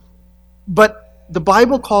Rachel. But the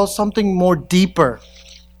Bible calls something more deeper.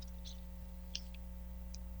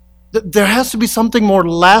 There has to be something more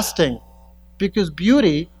lasting, because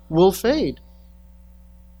beauty will fade.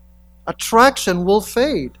 Attraction will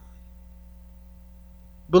fade.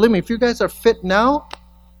 Believe me, if you guys are fit now,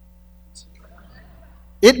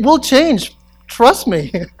 it will change. Trust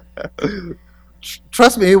me.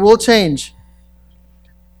 Trust me, it will change.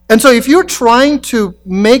 And so if you're trying to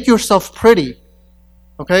make yourself pretty,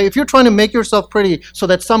 okay, if you're trying to make yourself pretty so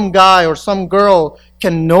that some guy or some girl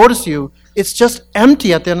can notice you, it's just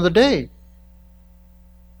empty at the end of the day.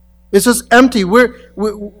 It's just empty.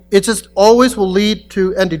 It just always will lead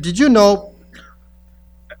to empty. Did you know,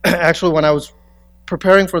 actually, when I was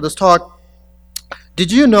preparing for this talk,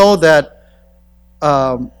 did you know that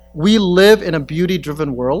we live in a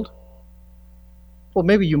beauty-driven world? Well,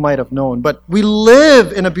 maybe you might have known, but we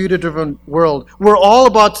live in a beauty-driven world. We're all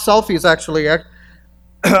about selfies, actually.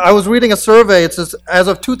 I was reading a survey. It says, as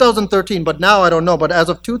of 2013, but now I don't know, but as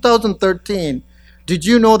of 2013, did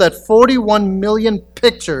you know that 41 million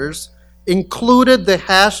pictures included the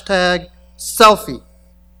hashtag selfie?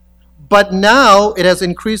 But now it has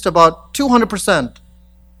increased about 200%.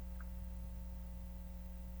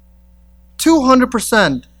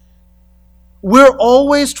 200%. We're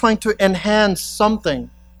always trying to enhance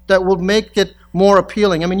something that will make it more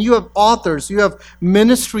appealing. I mean, you have authors, you have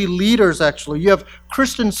ministry leaders, actually. You have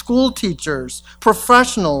Christian school teachers,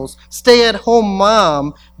 professionals, stay-at-home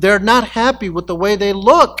mom. They're not happy with the way they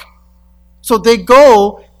look. So they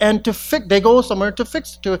go somewhere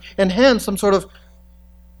to enhance some sort of,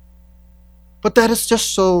 but that is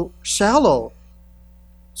just so shallow.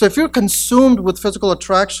 So if you're consumed with physical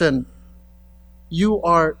attraction, you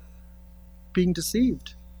are being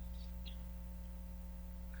deceived.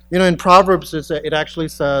 In Proverbs, it actually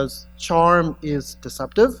says charm is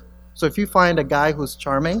deceptive. So if you find a guy who's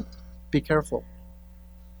charming, be careful.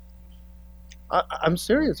 I'm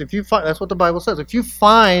serious. That's what the Bible says. If you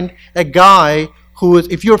find a guy who is,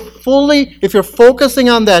 if you're focusing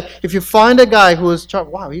on that, if you find a guy who is,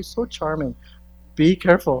 wow, he's so charming, be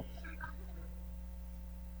careful.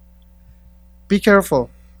 Be careful.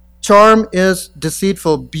 Charm is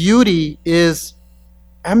deceitful. Beauty is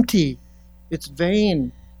empty. It's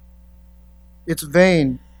vain. It's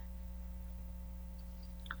vain.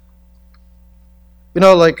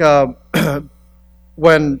 like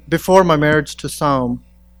when before my marriage to Saum,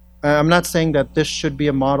 I'm not saying that this should be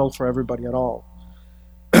a model for everybody at all,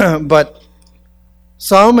 but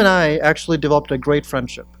Saum and I actually developed a great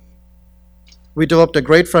friendship. We developed a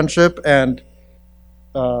great friendship, and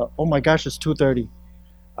oh my gosh, it's 2:30.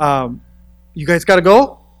 You guys gotta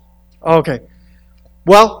go? Okay.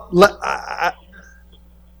 Well,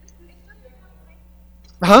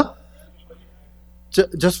 huh?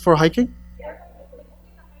 Just for hiking?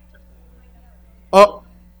 Oh,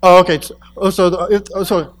 okay.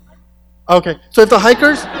 Okay. So if the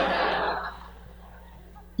hikers,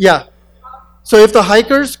 yeah. So if the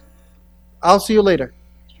hikers, I'll see you later.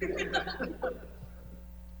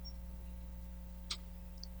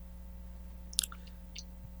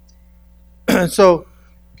 so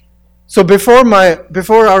before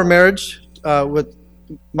our marriage with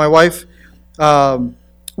my wife,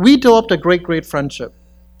 we developed a great friendship.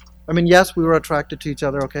 I mean, yes, we were attracted to each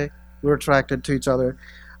other. Okay, we were attracted to each other.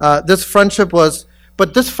 This friendship was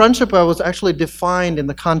actually defined in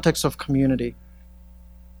the context of community.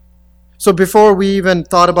 So before we even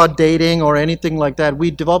thought about dating or anything like that,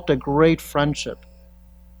 we developed a great friendship.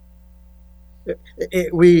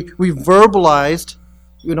 We verbalized,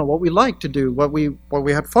 what we liked to do, what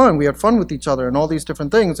we had fun. We had fun with each other and all these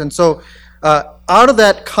different things. And so, out of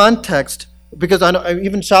that context, because I know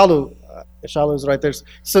even Shalu is right there.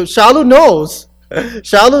 So Shalu knows.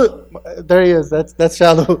 Shalu, there he is. That's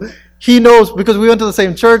Shalu. He knows because we went to the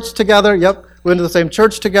same church together. Yep, we went to the same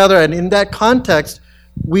church together, and in that context,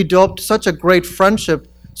 we developed such a great friendship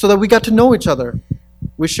so that we got to know each other.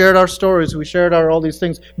 We shared our stories. We shared all these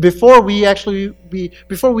things before we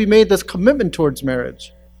made this commitment towards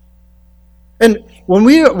marriage. And when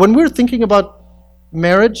we're thinking about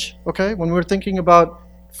marriage, okay, when we're thinking about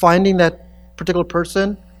finding that particular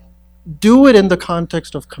person, do it in the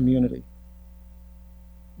context of community.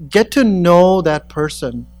 Get to know that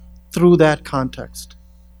person through that context.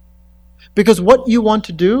 Because what you want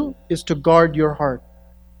to do is to guard your heart.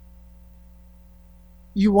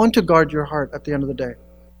 You want to guard your heart at the end of the day.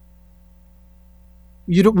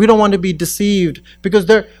 We don't want to be deceived because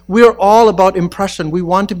we are all about impression. We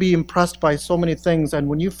want to be impressed by so many things, and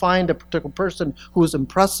when you find a particular person who is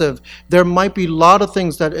impressive, there might be a lot of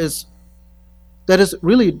things that is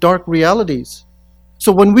really dark realities.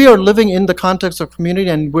 So when we are living in the context of community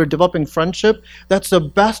and we're developing friendship, that's the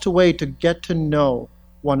best way to get to know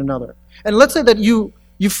one another. And let's say that you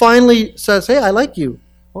finally says, "Hey, I like you."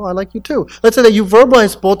 "Oh, I like you too." Let's say that you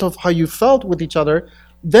verbalize both of how you felt with each other.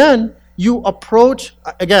 Then you approach,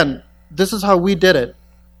 again, this is how we did it.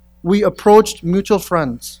 We approached mutual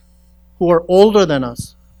friends who are older than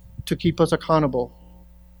us to keep us accountable,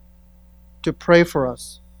 to pray for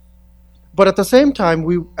us. But at the same time,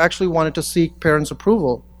 we actually wanted to seek parents'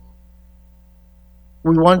 approval.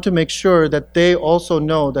 We wanted to make sure that they also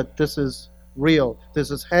know that this is real.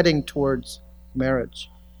 This is heading towards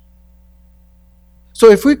marriage.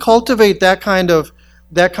 So if we cultivate that kind of,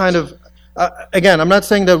 again, I'm not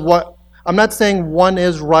saying one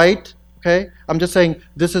is right, okay? I'm just saying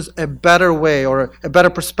this is a better way or a better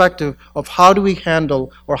perspective of how do we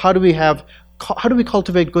handle or how do we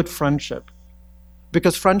cultivate good friendship?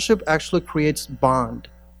 Because friendship actually creates bond.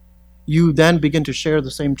 You then begin to share the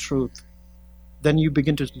same truth. Then you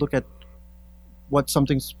begin to look at what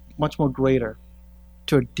something's much more greater,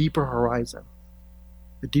 to a deeper horizon,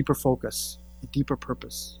 a deeper focus, a deeper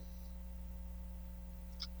purpose.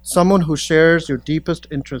 Someone who shares your deepest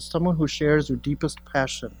interests, someone who shares your deepest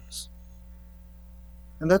passions.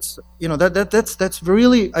 And that's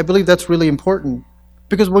really, I believe that's really important.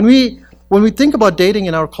 Because when we think about dating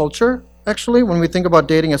in our culture, actually, when we think about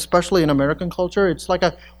dating, especially in American culture, it's like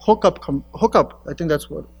a hookup. I think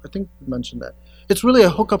you mentioned that. It's really a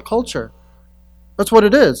hookup culture. That's what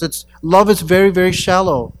it is. Love is very, very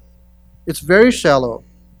shallow. It's very shallow.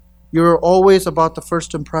 You're always about the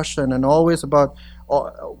first impression and always about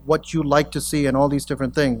what you like to see and all these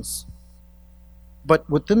different things. But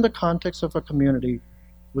within the context of a community,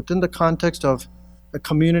 within the context of a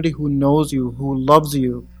community who knows you, who loves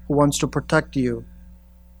you, who wants to protect you,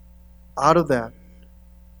 out of that,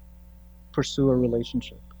 pursue a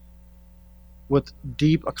relationship with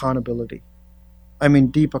deep accountability. I mean,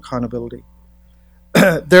 deep accountability.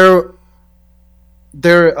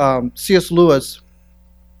 C.S. Lewis,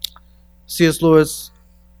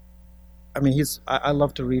 I mean, I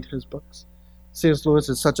love to read his books. C.S. Lewis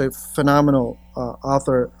is such a phenomenal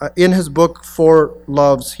author. In his book, Four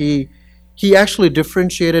Loves, he actually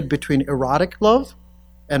differentiated between erotic love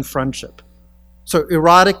and friendship. So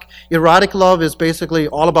erotic love is basically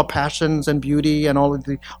all about passions and beauty and all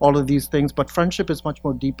of these things, but friendship is much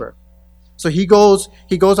more deeper. So he goes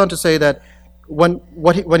on to say that when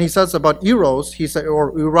he says about eros, he said,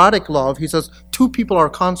 or erotic love, he says two people are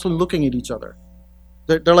constantly looking at each other.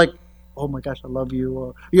 They're like, oh my gosh, I love you,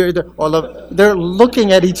 or they're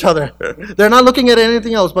looking at each other. They're not looking at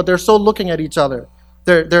anything else, but they're so looking at each other.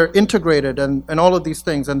 They're integrated and all of these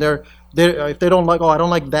things, and they're if they don't like, oh, I don't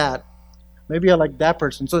like that, maybe I like that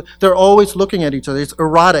person. So they're always looking at each other. It's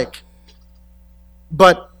erotic.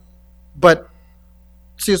 But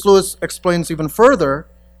C.S. Lewis explains even further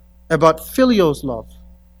about philios love.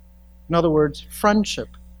 In other words, friendship.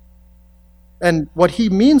 And what he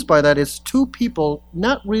means by that is two people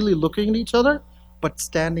not really looking at each other, but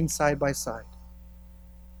standing side by side.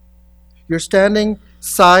 You're standing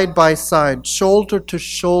side by side, shoulder to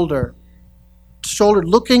shoulder,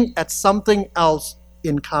 looking at something else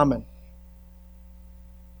in common.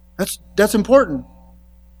 That's important.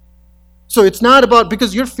 So it's not about,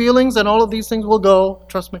 because your feelings and all of these things will go,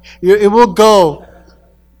 trust me, it will go.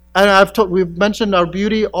 And we've mentioned our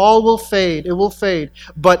beauty, all will fade, it will fade.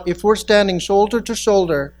 But if we're standing shoulder to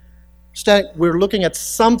shoulder, we're looking at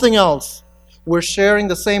something else. We're sharing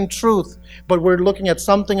the same truth, but we're looking at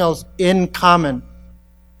something else in common.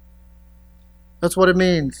 That's what it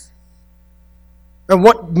means. And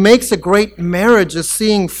what makes a great marriage is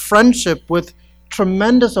seeing friendship with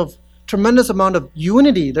tremendous amount of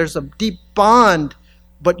unity. There's a deep bond,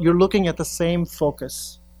 but you're looking at the same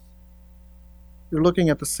focus. You're looking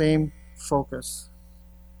at the same focus.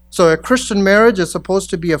 So a Christian marriage is supposed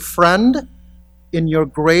to be a friend in your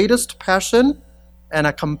greatest passion and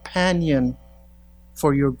a companion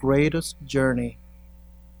for your greatest journey.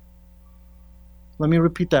 Let me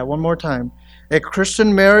repeat that one more time. A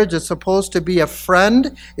Christian marriage is supposed to be a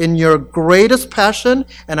friend in your greatest passion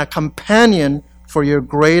and a companion for your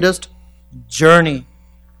greatest journey.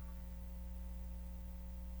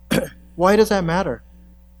 Why does that matter?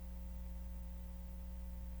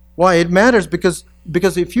 Why? It matters because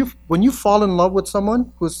when you fall in love with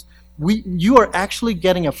someone you are actually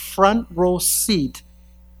getting a front row seat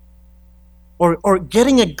or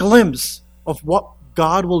getting a glimpse of what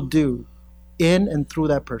God will do in and through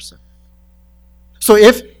that person. So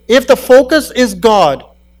if the focus is God,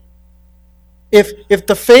 if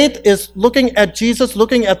the faith is looking at Jesus,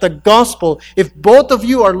 looking at the gospel, if both of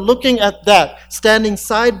you are looking at that, standing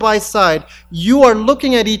side by side, you are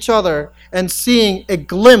looking at each other and seeing a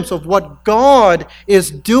glimpse of what God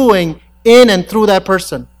is doing in and through that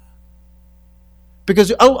person.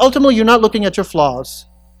 Because ultimately you're not looking at your flaws.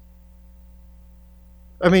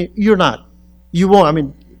 I mean, you're not. You won't. I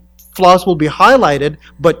mean, flaws will be highlighted,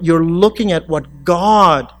 but you're looking at what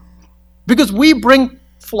God... Because we bring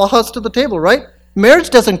flaws to the table, right? Marriage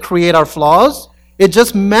doesn't create our flaws. It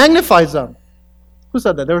just magnifies them. Who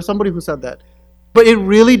said that? There was somebody who said that. But it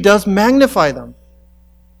really does magnify them.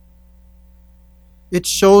 It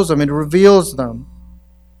shows them. It reveals them.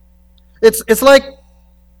 It's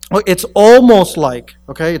almost like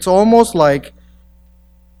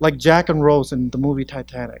Jack and Rose in the movie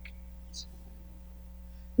Titanic.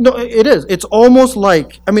 No, it is. It's almost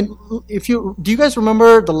like, I mean, do you guys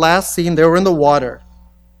remember the last scene? They were in the water.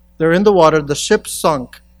 They're in the water. The ship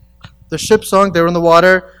sunk. They were in the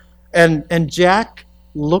water. And Jack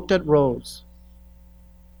looked at Rose.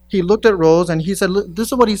 He looked at Rose and he said, this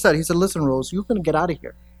is what he said. He said, listen, Rose, you're going to get out of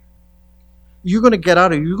here. You're going to get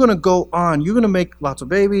out of here. You're going to go on. You're going to make lots of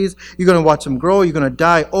babies. You're going to watch them grow. You're going to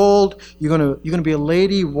die old. You're going to be a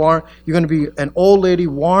lady warm. You're going to be an old lady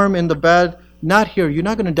warm in the bed. Not here. You're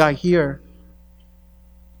not going to die here.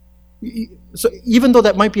 So even though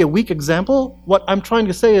that might be a weak example, what I'm trying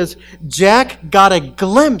to say is Jack got a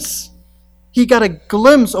glimpse. He got a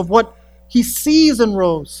glimpse of what he sees in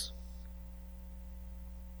Rose.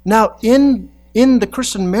 Now, in the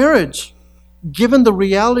Christian marriage, given the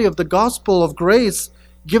reality of the gospel of grace,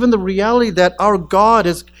 given the reality that our God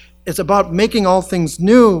is about making all things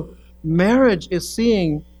new, marriage is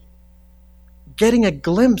getting a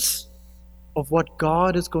glimpse of what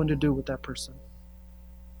God is going to do with that person.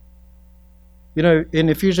 You know, in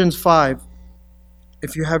Ephesians 5,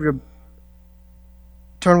 if you have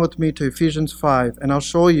turn with me to Ephesians 5, and I'll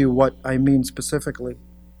show you what I mean specifically.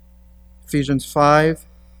 Ephesians 5,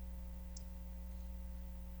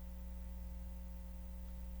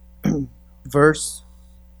 verse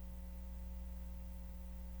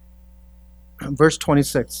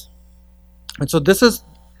 26. And so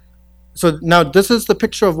now this is the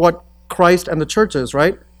picture of what Christ and the church is,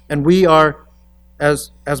 right? And we are,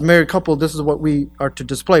 as married couple, this is what we are to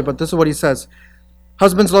display. But this is what he says.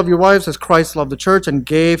 Husbands, love your wives as Christ loved the church and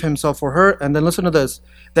gave himself for her. And then listen to this.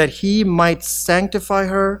 That he might sanctify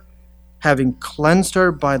her, having cleansed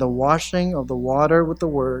her by the washing of the water with the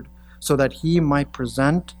word, so that he might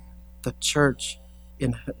present the church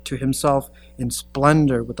to himself in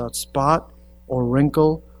splendor, without spot or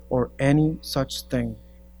wrinkle or any such thing,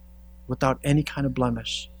 without any kind of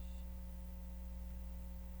blemish.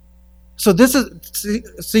 So this is,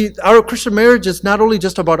 see, our Christian marriage is not only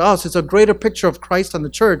just about us, it's a greater picture of Christ and the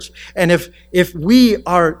church. And if we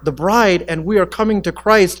are the bride and we are coming to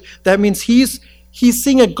Christ, that means he's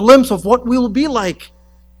seeing a glimpse of what we will be like.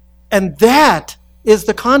 And that is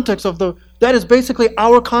the context that is basically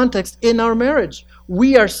our context in our marriage.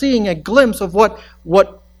 We are seeing a glimpse of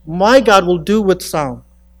what my God will do with sound.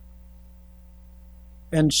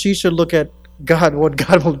 And she should look at God, what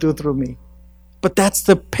God will do through me. But that's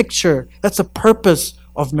the picture, that's the purpose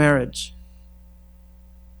of marriage.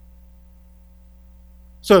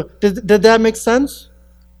 So did that make sense?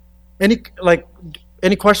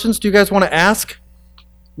 Any questions do you guys want to ask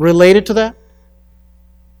related to that?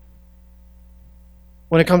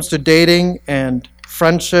 When it comes to dating and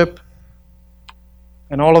friendship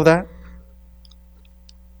and all of that?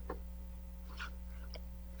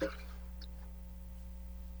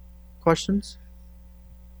 Questions?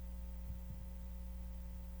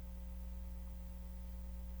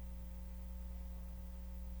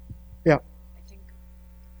 Yeah.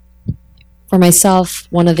 For myself,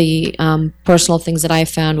 one of the personal things that I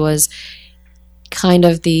found was kind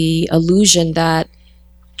of the illusion that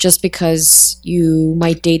just because you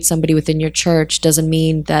might date somebody within your church doesn't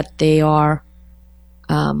mean that they are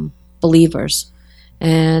believers.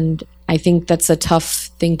 And I think that's a tough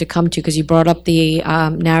thing to come to, because you brought up the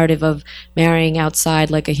narrative of marrying outside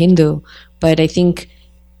like a Hindu. But I think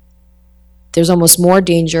there's almost more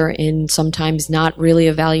danger in sometimes not really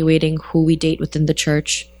evaluating who we date within the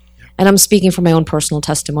church. And I'm speaking from my own personal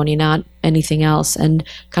testimony, not anything else, and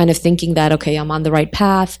kind of thinking that, okay, I'm on the right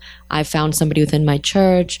path, I found somebody within my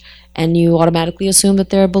church, and you automatically assume that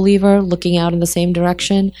they're a believer looking out in the same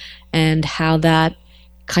direction, and how that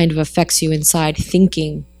kind of affects you inside,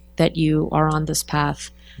 thinking that you are on this path,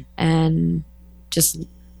 and just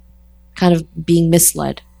kind of being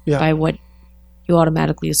misled by what you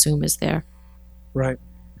automatically assume is there. Right.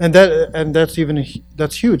 And that's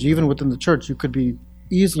huge. Even within the church, you could be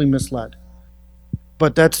easily misled.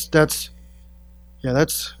 But that's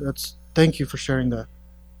thank you for sharing that.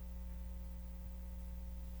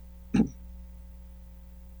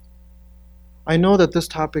 I know that this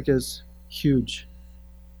topic is huge.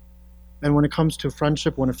 And when it comes to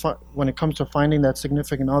friendship, when it comes to finding that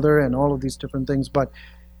significant other and all of these different things, but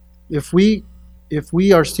if we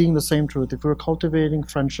are seeing the same truth, if we're cultivating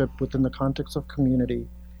friendship within the context of community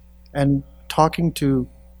and talking to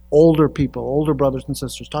older people, older brothers and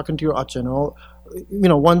sisters, talking to your achan,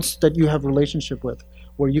 ones that you have a relationship with,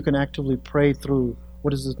 where you can actively pray through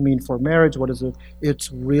what does this mean for marriage, what is it,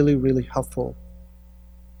 it's really, really helpful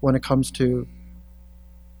when it comes to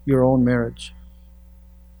your own marriage.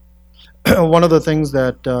 One of the things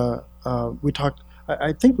that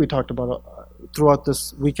I think we talked about throughout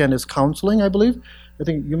this weekend is counseling, I believe. I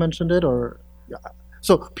think you mentioned it,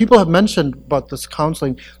 so people have mentioned about this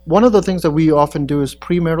counseling. One of the things that we often do is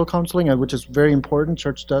premarital counseling, which is very important.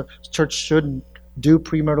 Church should do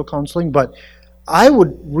premarital counseling, but I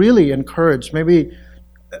would really encourage,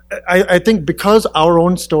 I think because our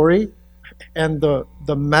own story and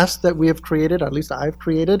the mess that we have created, at least I've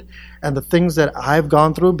created, and the things that I've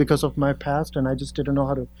gone through because of my past, and I just didn't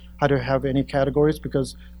know how to have any categories,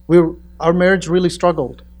 because our marriage really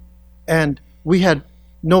struggled, and we had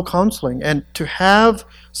no counseling. And to have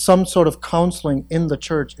some sort of counseling in the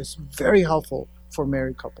church is very helpful for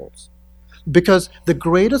married couples, because the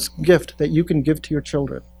greatest gift that you can give to your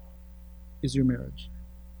children is your marriage.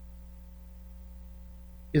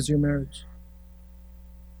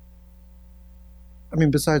 I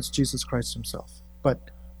mean, besides Jesus Christ himself, but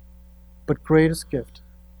greatest gift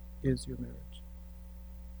is your marriage.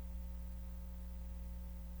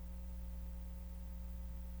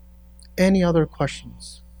 Any other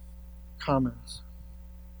questions, comments?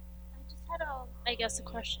 I just had a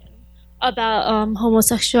question about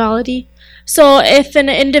homosexuality. So if an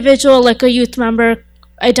individual, like a youth member,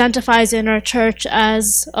 identifies in our church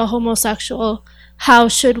as a homosexual, how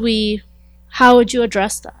would you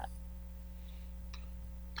address that?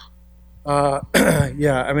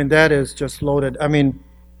 Yeah, I mean, that is just loaded. I mean,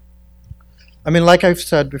 like I've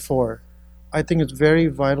said before, I think it's very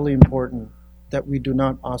vitally important that we do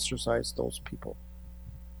not ostracize those people.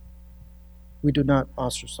 We do not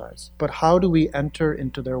ostracize. But how do we enter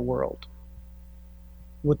into their world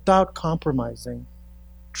without compromising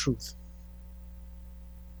truth?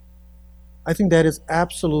 I think that is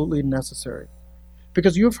absolutely necessary.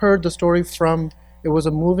 Because you've heard the story it was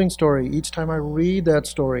a moving story. Each time I read that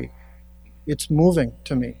story, It's moving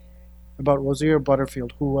to me about Rozier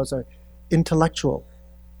Butterfield, who was an intellectual.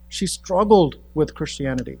 She struggled with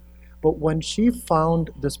Christianity. But when she found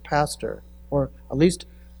this pastor, or at least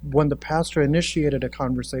when the pastor initiated a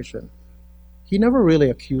conversation, he never really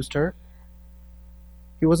accused her.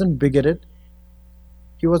 He wasn't bigoted.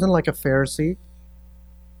 He wasn't like a Pharisee.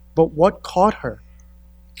 But what caught her?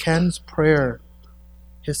 Ken's prayer,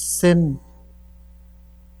 his sin,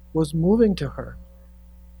 was moving to her.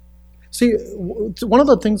 See, one of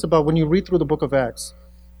the things about when you read through the book of Acts,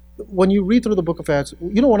 one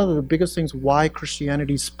of the biggest things why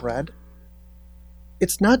Christianity spread?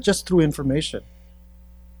 It's not just through information.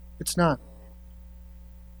 It's not.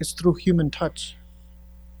 It's through human touch.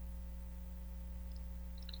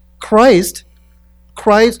 God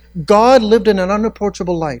lived in an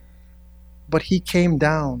unapproachable light, but he came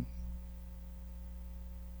down.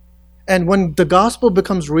 And when the gospel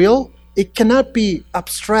becomes real, it cannot be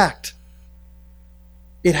abstract.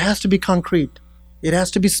 It has to be concrete. It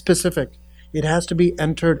has to be specific. It has to be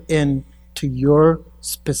entered into your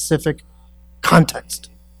specific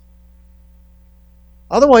context.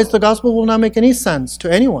 Otherwise, the gospel will not make any sense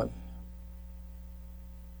to anyone.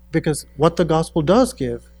 Because what the gospel does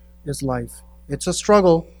give is life. It's a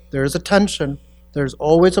struggle. There is a tension. There's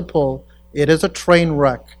always a pull. It is a train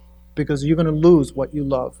wreck because you're going to lose what you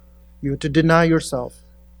love. You have to deny yourself.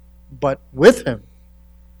 But with him,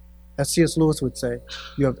 as C.S. Lewis would say,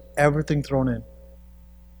 you have everything thrown in.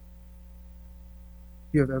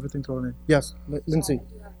 You have everything thrown in. Yes, Lindsay.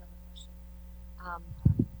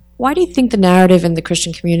 Why do you think the narrative in the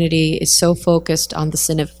Christian community is so focused on the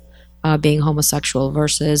sin of being homosexual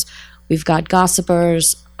versus we've got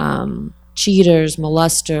gossipers, cheaters,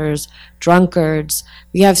 molesters, drunkards.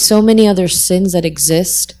 We have so many other sins that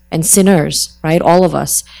exist, and sinners, right? All of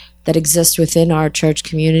us that exist within our church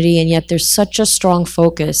community, and yet there's such a strong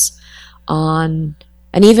focus on,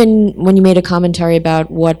 and even when you made a commentary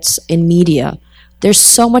about what's in media, there's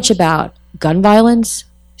so much about gun violence,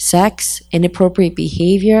 sex, inappropriate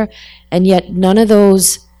behavior, and yet none of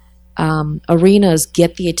those arenas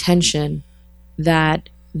get the attention that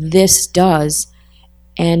this does.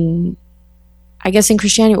 And I guess in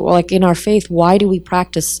Christianity, or like in our faith, why do we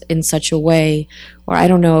practice in such a way? Or I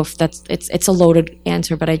don't know if it's a loaded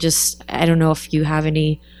answer, but I don't know if you have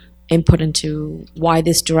any input into why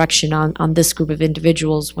this direction on this group of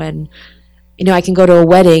individuals when, I can go to a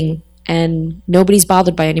wedding and nobody's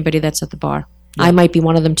bothered by anybody that's at the bar. Yeah. I might be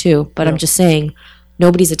one of them too, but I'm just saying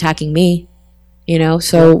nobody's attacking me,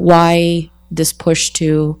 so why this push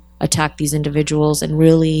to attack these individuals and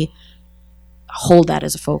really hold that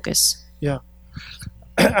as a focus? Yeah.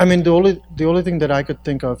 I mean, the only thing that I could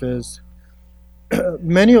think of is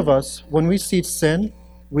many of us, when we see sin,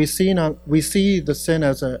 we see the sin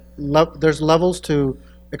as there's levels to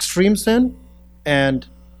extreme sin and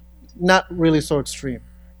not really so extreme.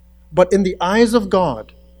 But in the eyes of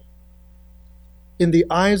God,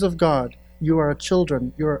 you are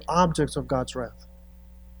children, you are objects of God's wrath.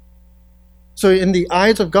 So in the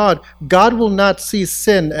eyes of God, God will not see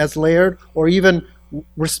sin as layered or even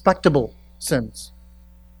respectable sins.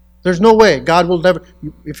 There's no way. God will never,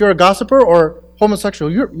 if you're a gossiper or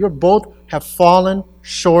homosexual, you're both have fallen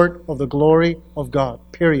short of the glory of God,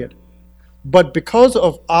 period. But because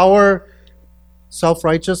of our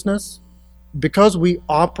self-righteousness, because we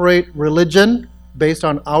operate religion based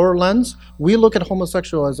on our lens, we look at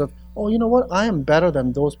homosexual as if, oh, you know what? I am better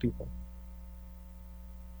than those people.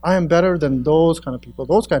 I am better than those kind of people.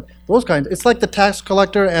 Those kinds. It's like the tax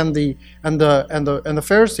collector and the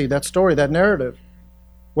Pharisee. That story, that narrative,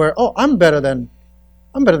 where I'm better than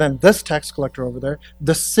this tax collector over there.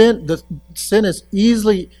 The sin is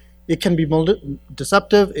easily. It can be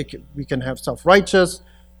deceptive. We can have self-righteous.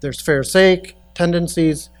 There's Pharisaic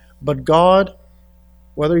tendencies. But God,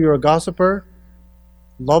 whether you're a gossiper,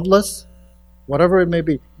 loveless, whatever it may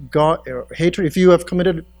be, God, or hatred, if you have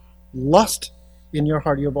committed lust in your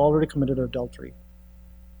heart, you have already committed adultery.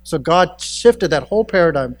 So God shifted that whole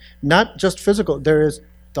paradigm, not just physical, there is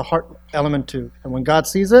the heart element too. And when God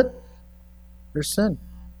sees it, there's sin.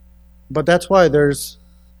 But that's why at the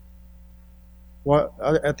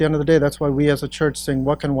end of the day, that's why we as a church sing,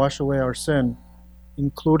 what can wash away our sin,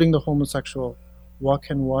 including the homosexual. What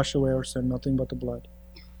can wash away our sin? Nothing but the blood.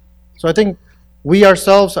 So I think we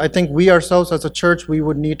ourselves as a church, we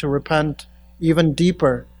would need to repent even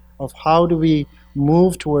deeper of how do we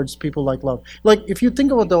move towards people like love. Like if you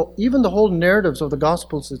think about even the whole narratives of the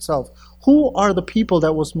Gospels itself, who are the people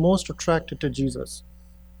that was most attracted to Jesus?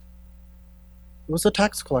 It was the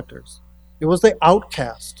tax collectors. It was the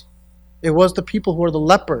outcast. It was the people who were the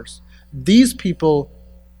lepers. These people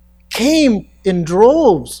came in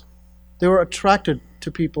droves They were attracted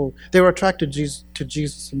to people. They were attracted to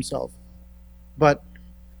Jesus himself. But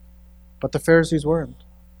the Pharisees weren't,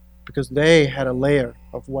 because they had a layer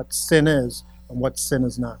of what sin is and what sin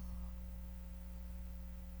is not.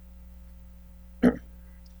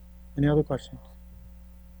 Any other questions?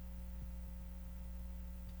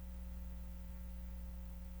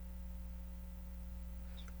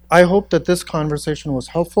 I hope that this conversation was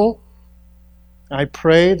helpful. I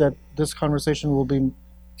pray that this conversation will be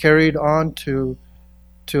carried on to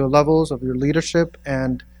levels of your leadership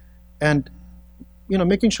and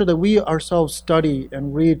making sure that we ourselves study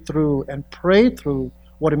and read through and pray through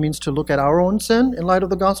what it means to look at our own sin in light of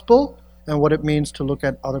the gospel and what it means to look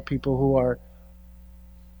at other people who are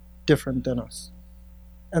different than us.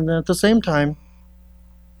 And then at the same time,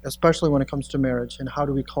 especially when it comes to marriage, and how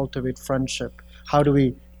do we cultivate friendship?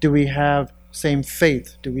 Do we have same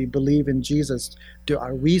faith? Do we believe in Jesus?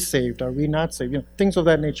 Are we saved? Are we not saved? Things of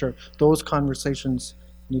that nature. Those conversations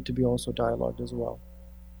need to be also dialogued as well.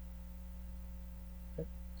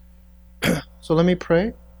 Okay. So let me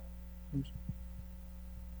pray.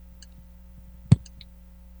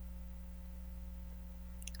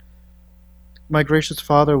 My gracious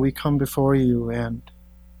Father, we come before you and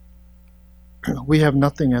we have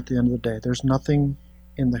nothing at the end of the day. There's nothing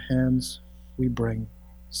in the hands we bring.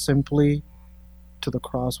 Simply to the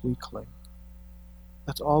cross we cling.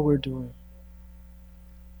 That's all we're doing.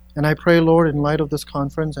 And I pray, Lord, in light of this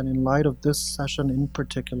conference and in light of this session in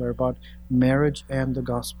particular about marriage and the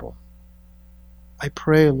gospel, I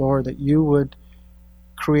pray, Lord, that you would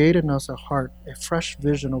create in us a heart, a fresh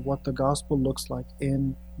vision of what the gospel looks like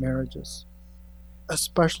in marriages,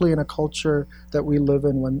 especially in a culture that we live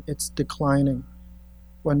in when it's declining,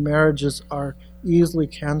 when marriages are easily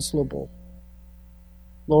cancelable.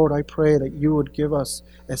 Lord, I pray that you would give us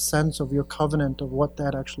a sense of your covenant of what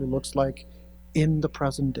that actually looks like in the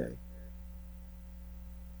present day.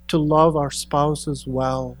 To love our spouses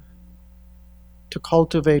well, to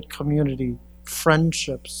cultivate community,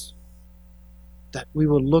 friendships, that we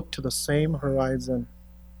will look to the same horizon,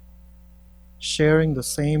 sharing the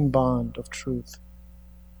same bond of truth.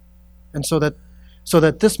 And so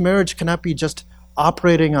that this marriage cannot be just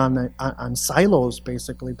operating on silos,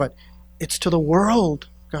 basically, but it's to the world,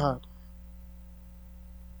 God.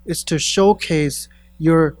 It's to showcase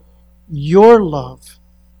your love.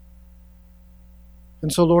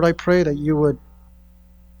 And so, Lord, I pray that you would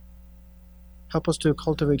help us to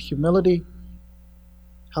cultivate humility,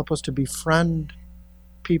 help us to befriend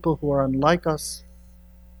people who are unlike us,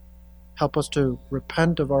 help us to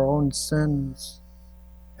repent of our own sins,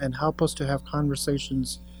 and help us to have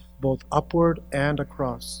conversations both upward and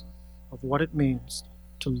across of what it means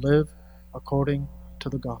to live according to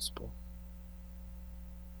the gospel.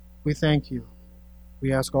 We thank you.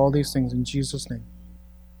 We ask all these things in Jesus' name.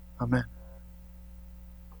 Amen.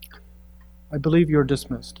 I believe you're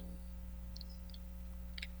dismissed.